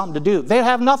give them something to do. They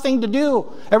have nothing to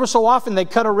do. Ever so often they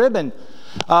cut a ribbon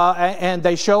and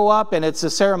they show up and it's a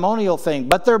ceremonial thing.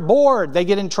 But they're bored. They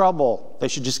get in trouble. They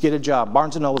should just get a job.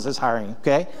 Barnes & Noble is hiring,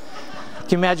 okay?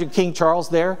 Can you imagine King Charles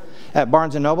there at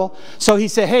Barnes & Noble? So he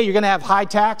said, hey, you're going to have high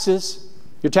taxes.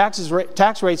 Your tax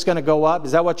rate's going to go up.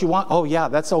 Is that what you want? Oh, yeah,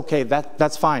 that's okay.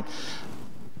 That's fine.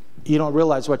 You don't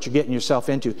realize what you're getting yourself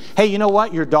into. Hey, you know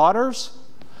what? Your daughters,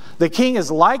 the king is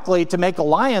likely to make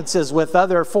alliances with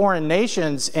other foreign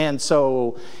nations, and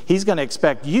so he's going to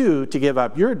expect you to give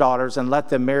up your daughters and let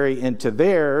them marry into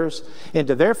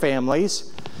their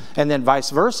families, and then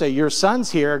vice versa. Your sons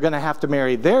here are going to have to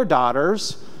marry their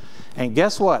daughters, and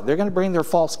guess what? They're going to bring their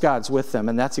false gods with them,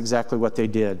 and that's exactly what they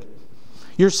did.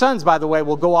 Your sons, by the way,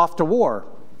 will go off to war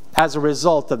as a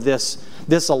result of this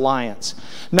alliance.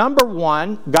 Number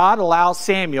 1, God allows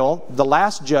Samuel, the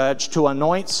last judge, to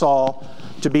anoint Saul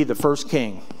to be the first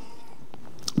king,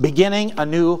 beginning a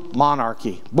new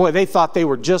monarchy. Boy, they thought they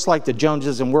were just like the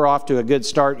Joneses, and we're off to a good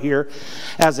start here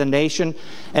as a nation.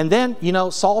 And then, you know,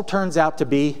 Saul turns out to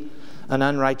be an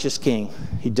unrighteous king.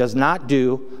 He does not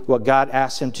do what God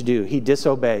asks him to do. He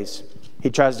disobeys. He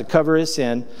tries to cover his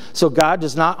sin. So God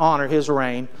does not honor his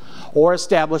reign or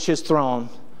establish his throne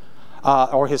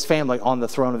or his family on the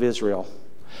throne of Israel.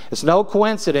 It's no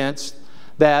coincidence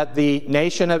that the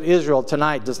nation of Israel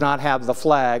tonight does not have the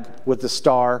flag with the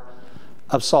star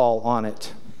of Saul on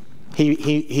it.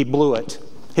 He blew it.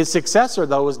 His successor,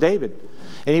 though, was David.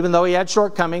 And even though he had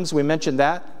shortcomings, we mentioned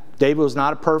that, David was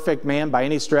not a perfect man by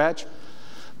any stretch,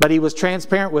 but he was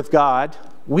transparent with God.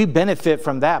 We benefit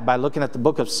from that by looking at the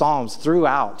book of Psalms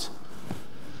throughout.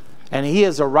 And he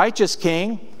is a righteous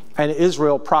king, and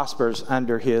Israel prospers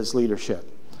under his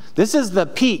leadership. This is the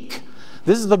peak.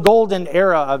 This is the golden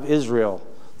era of Israel.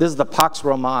 This is the Pax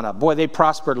Romana. Boy, they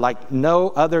prospered like no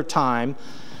other time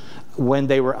when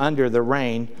they were under the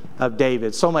reign of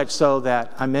David. So much so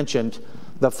that I mentioned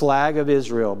the flag of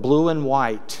Israel, blue and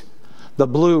white. The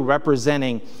blue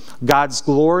representing God's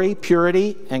glory,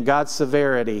 purity, and God's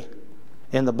severity.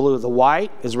 In the blue, the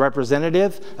white is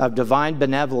representative of divine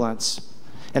benevolence.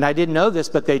 And I didn't know this,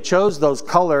 but they chose those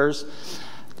colors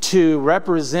to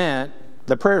represent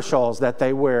the prayer shawls that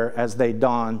they wear as they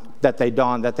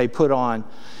put on,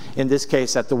 in this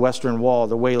case, at the Western Wall,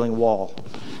 the Wailing Wall.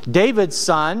 David's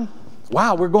son,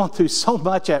 wow, we're going through so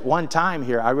much at one time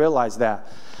here. I realize that.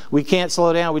 We can't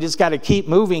slow down. We just got to keep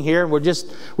moving here. We're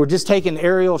just taking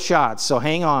aerial shots, so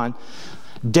hang on.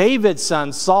 David's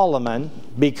son Solomon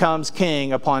becomes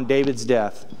king upon David's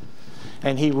death.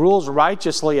 And he rules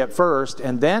righteously at first,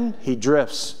 and then he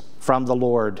drifts from the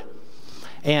Lord.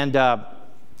 And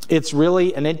it's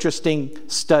really an interesting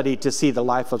study to see the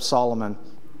life of Solomon.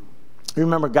 You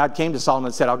remember God came to Solomon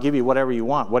and said, I'll give you whatever you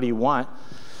want. What do you want?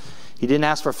 He didn't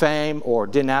ask for fame or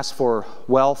didn't ask for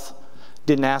wealth,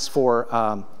 didn't ask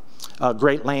for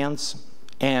great lands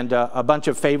and a bunch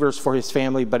of favors for his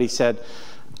family, but he said,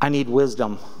 I need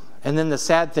wisdom. And then the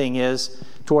sad thing is,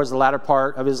 towards the latter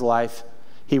part of his life,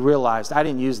 he realized, I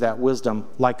didn't use that wisdom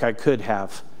like I could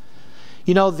have.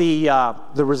 You know,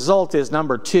 the result is,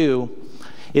 number 2,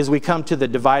 is we come to the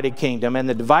divided kingdom. And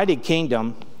the divided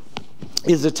kingdom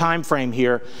is a time frame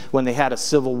here when they had a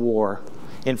civil war.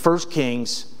 In 1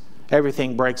 Kings,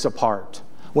 everything breaks apart.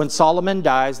 When Solomon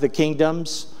dies, the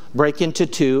kingdoms break into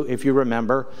 2, if you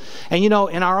remember. And you know,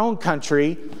 in our own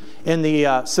country, in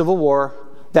the Civil War,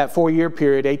 that 4-year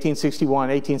period, 1861,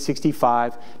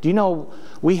 1865, do you know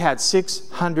we had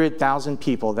 600,000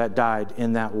 people that died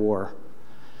in that war?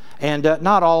 And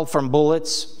not all from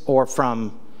bullets or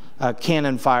from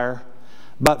cannon fire,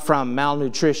 but from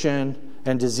malnutrition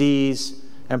and disease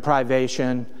and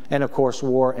privation and, of course,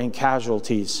 war and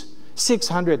casualties.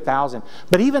 600,000.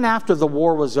 But even after the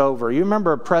war was over, you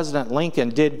remember President Lincoln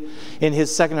did, in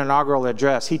his second inaugural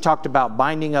address, he talked about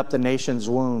binding up the nation's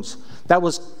wounds. That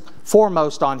was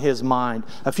foremost on his mind.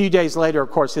 A few days later,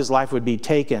 of course, his life would be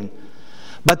taken.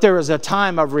 But there is a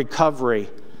time of recovery,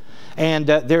 and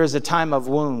there is a time of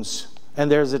wounds, and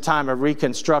there's a time of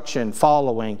reconstruction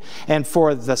following. And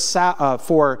for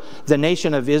the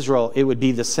nation of Israel, it would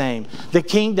be the same. The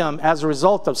kingdom, as a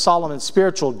result of Solomon's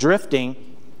spiritual drifting,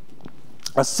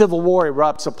 a civil war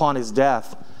erupts upon his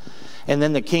death, and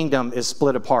then the kingdom is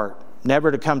split apart, never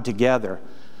to come together.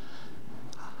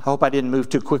 I hope I didn't move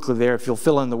too quickly there if you'll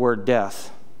fill in the word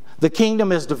death. The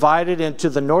kingdom is divided into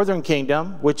the northern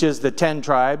kingdom, which is the 10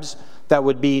 tribes that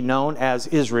would be known as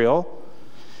Israel.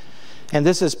 And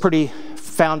this is pretty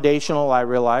foundational, I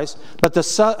realize. But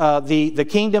the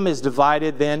kingdom is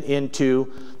divided then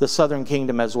into the southern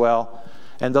kingdom as well.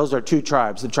 And those are 2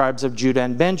 tribes, the tribes of Judah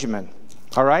and Benjamin.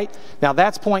 All right? Now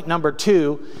that's point number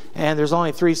 2, and there's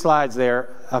only 3 slides there.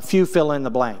 A few fill in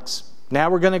the blanks. Now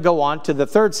we're going to go on to the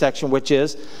third section, which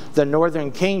is the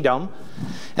northern kingdom.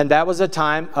 And that was a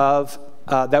time of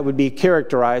that would be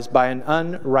characterized by an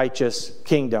unrighteous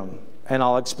kingdom. And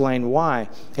I'll explain why.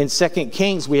 In 2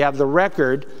 Kings, we have the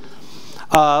record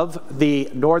of the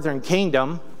northern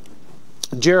kingdom.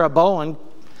 Jeroboam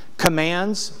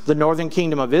commands the northern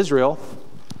kingdom of Israel.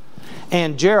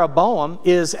 And Jeroboam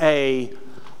is he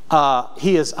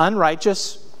is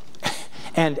unrighteous.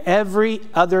 And every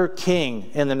other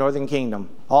king in the northern kingdom,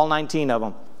 all 19 of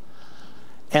them,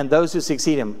 and those who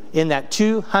succeed him, in that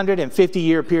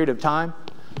 250-year period of time,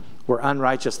 were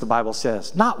unrighteous, the Bible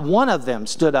says. Not one of them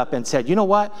stood up and said, you know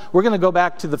what, we're going to go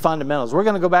back to the fundamentals. We're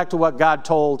going to go back to what God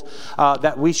told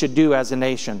that we should do as a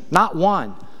nation. Not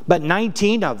one, but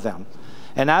 19 of them.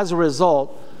 And as a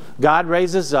result, God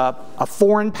raises up a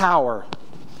foreign power,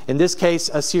 in this case,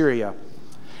 Assyria.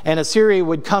 And Assyria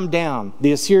would come down.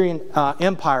 The Assyrian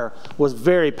Empire was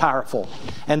very powerful.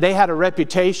 And they had a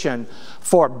reputation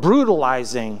for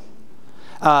brutalizing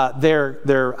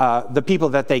the people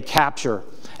that they capture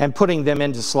and putting them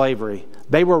into slavery.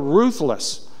 They were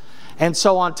ruthless. And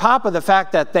so on top of the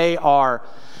fact that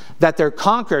they're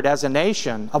conquered as a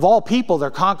nation, of all people,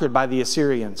 they're conquered by the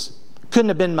Assyrians. Couldn't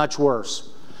have been much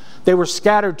worse. They were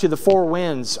scattered to the 4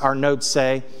 winds, our notes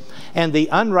say. And the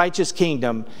unrighteous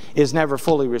kingdom is never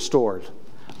fully restored.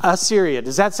 Assyria,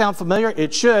 does that sound familiar?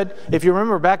 It should. If you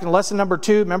remember back in lesson number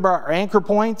 2, remember our anchor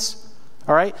points?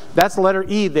 All right, that's the letter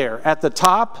E there at the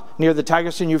top near the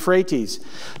Tigris and Euphrates.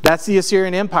 That's the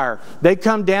Assyrian Empire. They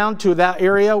come down to that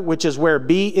area, which is where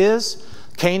B is,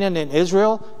 Canaan and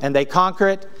Israel, and they conquer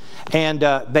it, and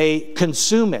they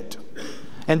consume it.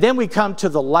 And then we come to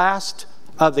the last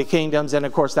of the kingdoms, and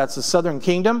of course that's the southern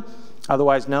kingdom,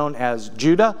 otherwise known as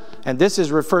Judah, and this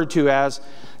is referred to as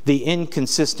the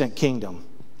inconsistent kingdom.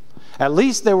 At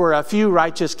least there were a few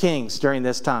righteous kings during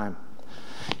this time.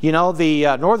 You know,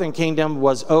 the northern kingdom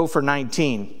was 0 for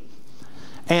 19.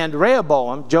 And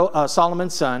Rehoboam,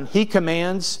 Solomon's son, he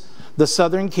commands the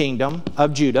southern kingdom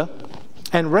of Judah.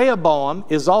 And Rehoboam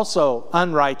is also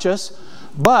unrighteous,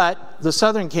 but the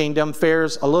southern kingdom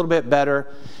fares a little bit better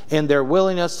in their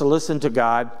willingness to listen to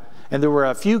God. And there were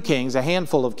a few kings, a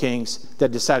handful of kings,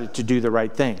 that decided to do the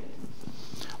right thing.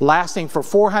 Lasting for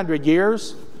 400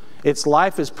 years, its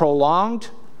life is prolonged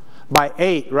by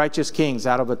 8 righteous kings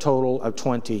out of a total of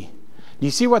 20. Do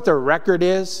you see what their record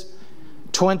is?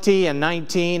 20 and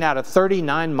 19 out of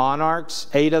 39 monarchs,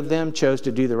 8 of them chose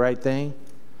to do the right thing.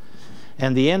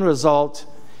 And the end result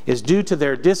is due to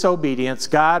their disobedience,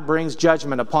 God brings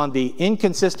judgment upon the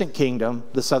inconsistent kingdom,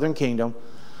 the southern kingdom,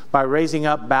 by raising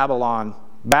up Babylon.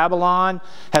 Babylon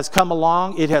has come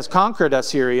along, it has conquered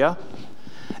Assyria,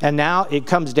 and now it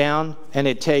comes down and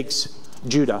it takes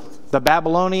Judah. The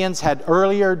Babylonians had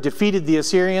earlier defeated the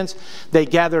Assyrians. They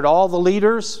gathered all the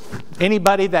leaders,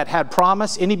 anybody that had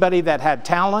promise, anybody that had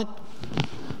talent,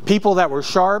 people that were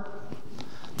sharp.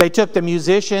 They took the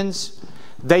musicians,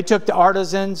 they took the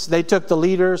artisans, they took the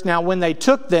leaders. Now, when they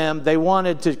took them, they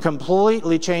wanted to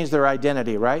completely change their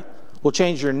identity, right? We'll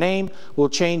change your name, we'll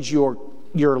change your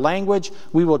language,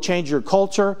 we will change your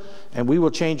culture, and we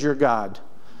will change your God.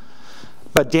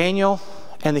 But Daniel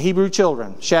and the Hebrew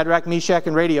children, Shadrach, Meshach,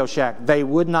 and Shadrach, they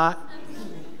would not.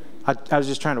 I was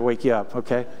just trying to wake you up,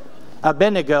 okay?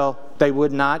 Abednego, they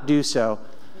would not do so.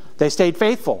 They stayed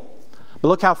faithful. But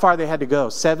look how far they had to go,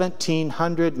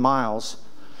 1,700 miles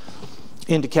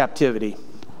into captivity.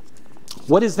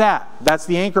 What is that? That's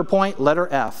the anchor point, letter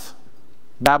F.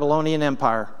 Babylonian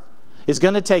Empire is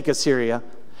going to take Assyria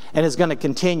and is going to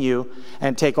continue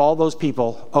and take all those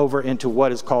people over into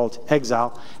what is called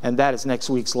exile, and that is next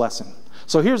week's lesson.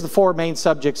 So here's the 4 main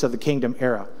subjects of the kingdom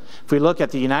era. If we look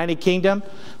at the United Kingdom,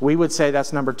 we would say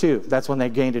that's number 2. That's when they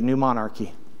gained a new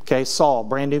monarchy. Okay, Saul,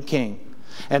 brand new king.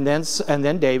 And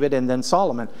then David, and then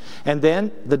Solomon. And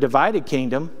then the divided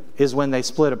kingdom is when they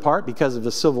split apart because of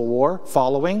the civil war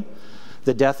following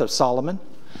the death of Solomon.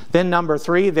 Then number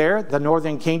 3 there, the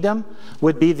northern kingdom,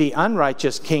 would be the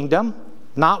unrighteous kingdom.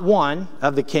 Not one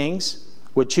of the kings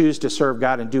would choose to serve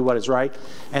God and do what is right.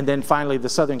 And then finally, the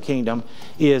southern kingdom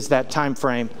is that time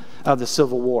frame of the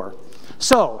civil war.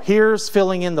 So here's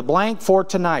filling in the blank for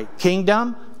tonight.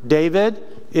 Kingdom, David,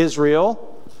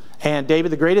 Israel, and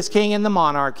David, the greatest king in the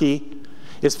monarchy,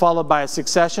 is followed by a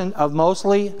succession of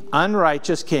mostly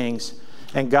unrighteous kings.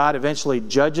 And God eventually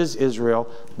judges Israel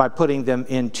by putting them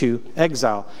into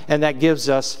exile. And that gives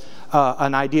us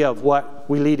an idea of what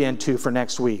we lead into for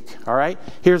next week. All right?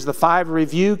 Here's the 5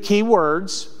 review key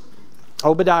words.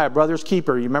 Obadiah, brother's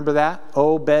keeper. You remember that?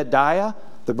 Obadiah,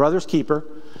 the brother's keeper.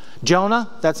 Jonah,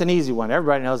 that's an easy one.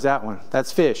 Everybody knows that one.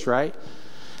 That's fish, right?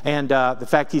 And the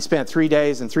fact he spent 3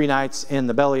 days and 3 nights in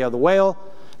the belly of the whale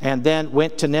and then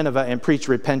went to Nineveh and preached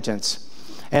repentance.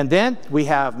 And then we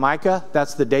have Micah.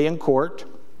 That's the day in court.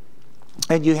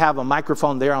 And you have a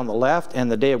microphone there on the left and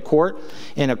the day of court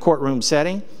in a courtroom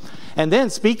setting. And then,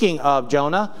 speaking of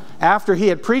Jonah, after he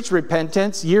had preached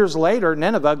repentance, years later,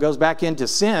 Nineveh goes back into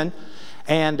sin,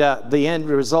 and the end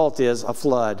result is a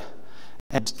flood.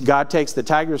 And God takes the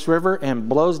Tigris River and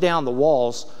blows down the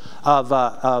walls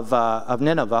of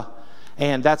Nineveh,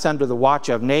 and that's under the watch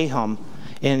of Nahum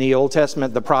in the Old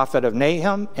Testament, the prophet of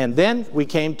Nahum. And then we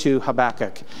came to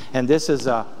Habakkuk, and this is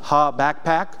a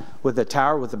backpack with a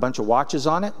tower with a bunch of watches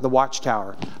on it, the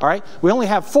watchtower. All right, we only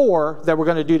have 4 that we're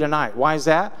going to do tonight. Why is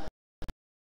that?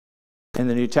 In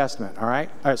the New Testament, all right?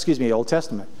 Old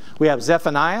Testament. We have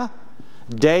Zephaniah,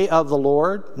 day of the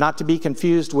Lord, not to be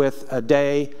confused with a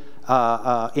day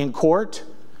in court.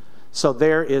 So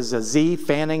there is a Z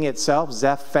fanning itself,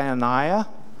 Zephaniah.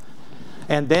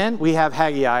 And then we have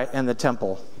Haggai and the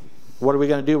temple. What are we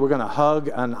going to do? We're going to hug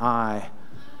an eye.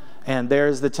 And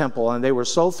there's the temple. And they were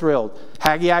so thrilled.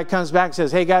 Haggai comes back and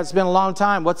says, hey guys, it's been a long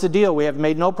time. What's the deal? We have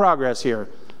made no progress here.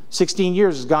 16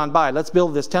 years has gone by. Let's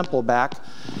build this temple back.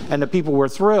 And the people were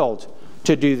thrilled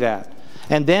to do that.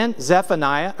 And then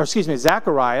Zechariah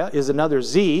is another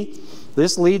Z.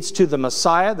 This leads to the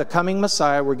Messiah, the coming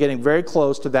Messiah. We're getting very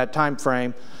close to that time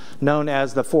frame known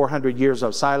as the 400 years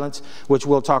of silence, which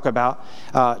we'll talk about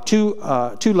two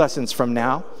lessons from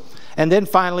now. And then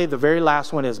finally, the very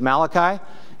last one is Malachi,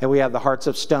 and we have the hearts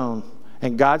of stone.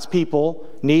 And God's people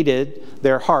needed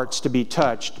their hearts to be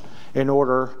touched in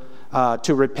order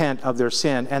to repent of their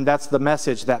sin. And that's the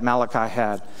message that Malachi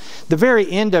had. The very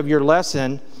end of your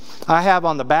lesson, I have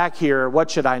on the back here, what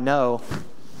should I know?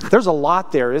 There's a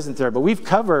lot there, isn't there? But we've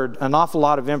covered an awful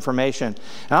lot of information.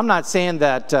 And I'm not saying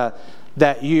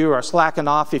that you are slacking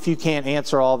off if you can't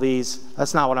answer all these.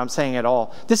 That's not what I'm saying at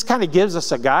all. This kind of gives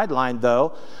us a guideline,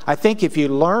 though. I think if you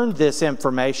learned this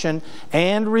information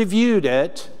and reviewed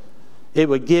it, it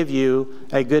would give you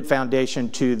a good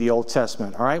foundation to the Old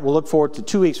Testament. All right? We'll look forward to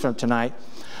 2 weeks from tonight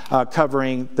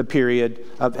covering the period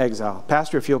of exile.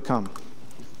 Pastor, if you'll come.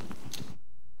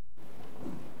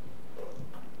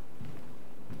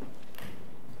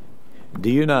 Do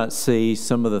you not see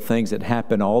some of the things that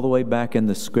happen all the way back in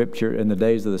the Scripture, in the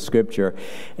days of the Scripture,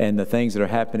 and the things that are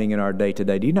happening in our day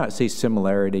today? Do you not see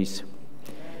similarities?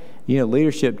 You know,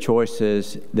 leadership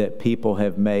choices that people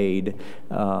have made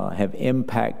have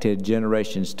impacted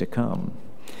generations to come.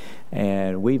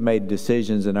 And we've made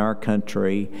decisions in our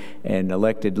country and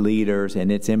elected leaders,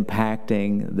 and it's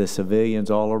impacting the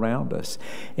civilians all around us.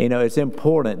 You know, it's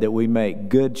important that we make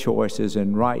good choices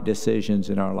and right decisions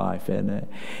in our life.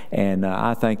 And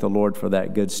I thank the Lord for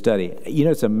that good study. You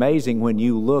know, it's amazing when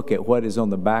you look at what is on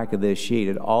the back of this sheet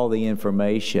and all the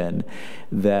information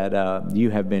that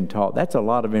you have been taught. That's a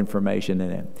lot of information in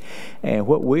it. And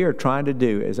what we are trying to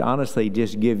do is honestly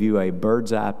just give you a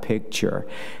bird's eye picture.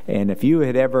 And if you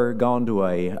had ever gone to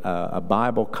a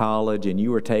Bible college and you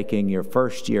were taking your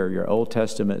first year, your Old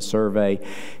Testament survey,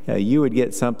 you would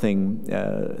get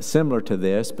something similar to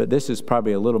this, but this is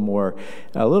probably a little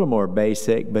more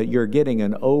basic, but you're getting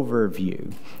an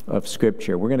overview of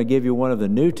Scripture. We're going to give you one of the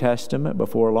New Testament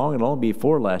before long. It'll only be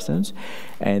 4 lessons,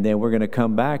 and then we're going to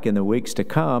come back in the weeks to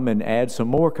come and add some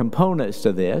more components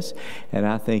to this, and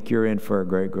I think you're in for a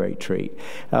great, great treat.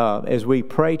 As we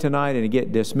pray tonight and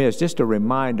get dismissed, just a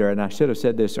reminder, and I should have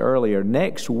said this earlier,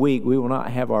 next week we will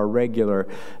not have our regular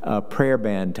prayer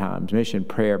band times, mission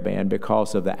prayer band,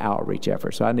 because of the outreach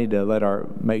effort. So I need to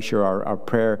make sure our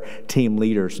prayer team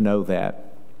leaders know that.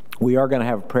 We are going to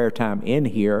have a prayer time in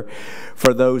here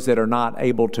for those that are not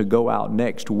able to go out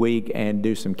next week and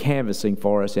do some canvassing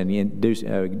for us and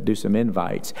do some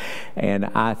invites. And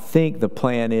I think the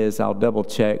plan is, I'll double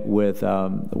check with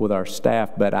our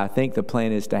staff, but I think the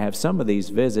plan is to have some of these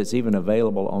visits even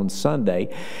available on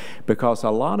Sunday, because a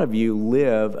lot of you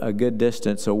live a good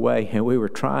distance away, and we were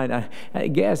trying,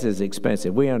 gas is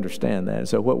expensive, we understand that.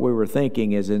 So what we were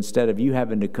thinking is, instead of you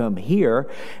having to come here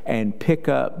and pick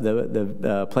up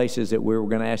the places that we were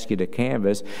going to ask you to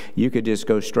canvass, you could just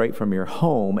go straight from your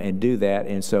home and do that.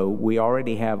 And so we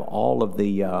already have all of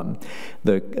the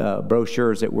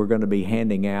brochures that we're going to be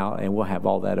handing out, and we'll have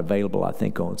all that available, I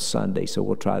think, on Sunday. So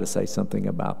we'll try to say something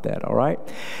about that, all right?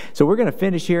 So we're going to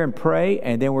finish here and pray,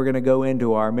 and then we're going to go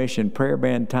into our mission prayer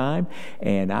band time.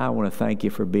 And I want to thank you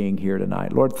for being here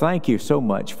tonight. Lord, thank you so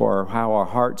much for how our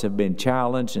hearts have been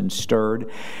challenged and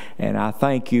stirred. And I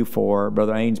thank you for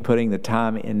Brother Aynes putting the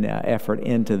time and effort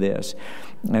into this.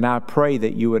 And I pray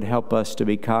that you would help us to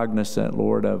be cognizant,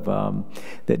 Lord, of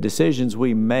that decisions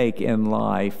we make in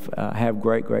life have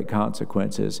great, great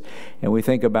consequences. And we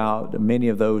think about many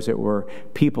of those that were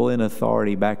people in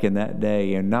authority back in that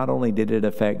day. And not only did it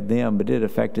affect them, but it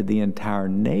affected the entire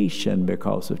nation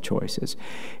because of choices.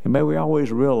 And may we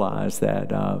always realize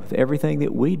that everything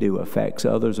that we do affects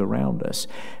others around us.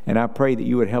 And I pray that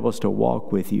you would help us to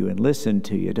walk with you and listen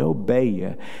to you, to obey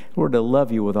you, Lord, to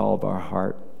love you with all of our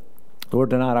heart.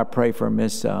 Lord, tonight I pray for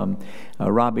Miss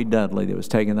Robbie Dudley that was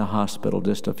taken to the hospital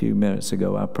just a few minutes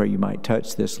ago. I pray you might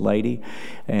touch this lady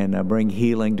and bring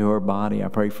healing to her body. I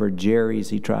pray for Jerry as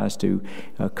he tries to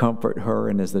comfort her,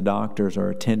 and as the doctors are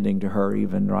attending to her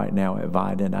even right now at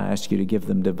Vidant. I ask you to give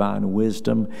them divine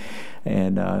wisdom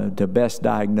and to best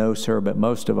diagnose her. But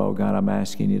most of all, God, I'm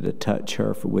asking you to touch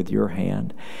her with your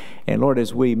hand. And Lord,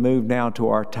 as we move now to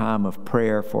our time of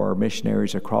prayer for our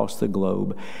missionaries across the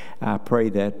globe, I pray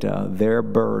that their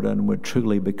burden would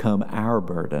truly become our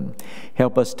burden.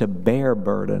 Help us to bear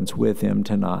burdens with them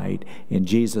tonight. In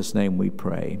Jesus' name we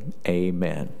pray.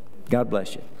 Amen. God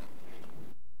bless you.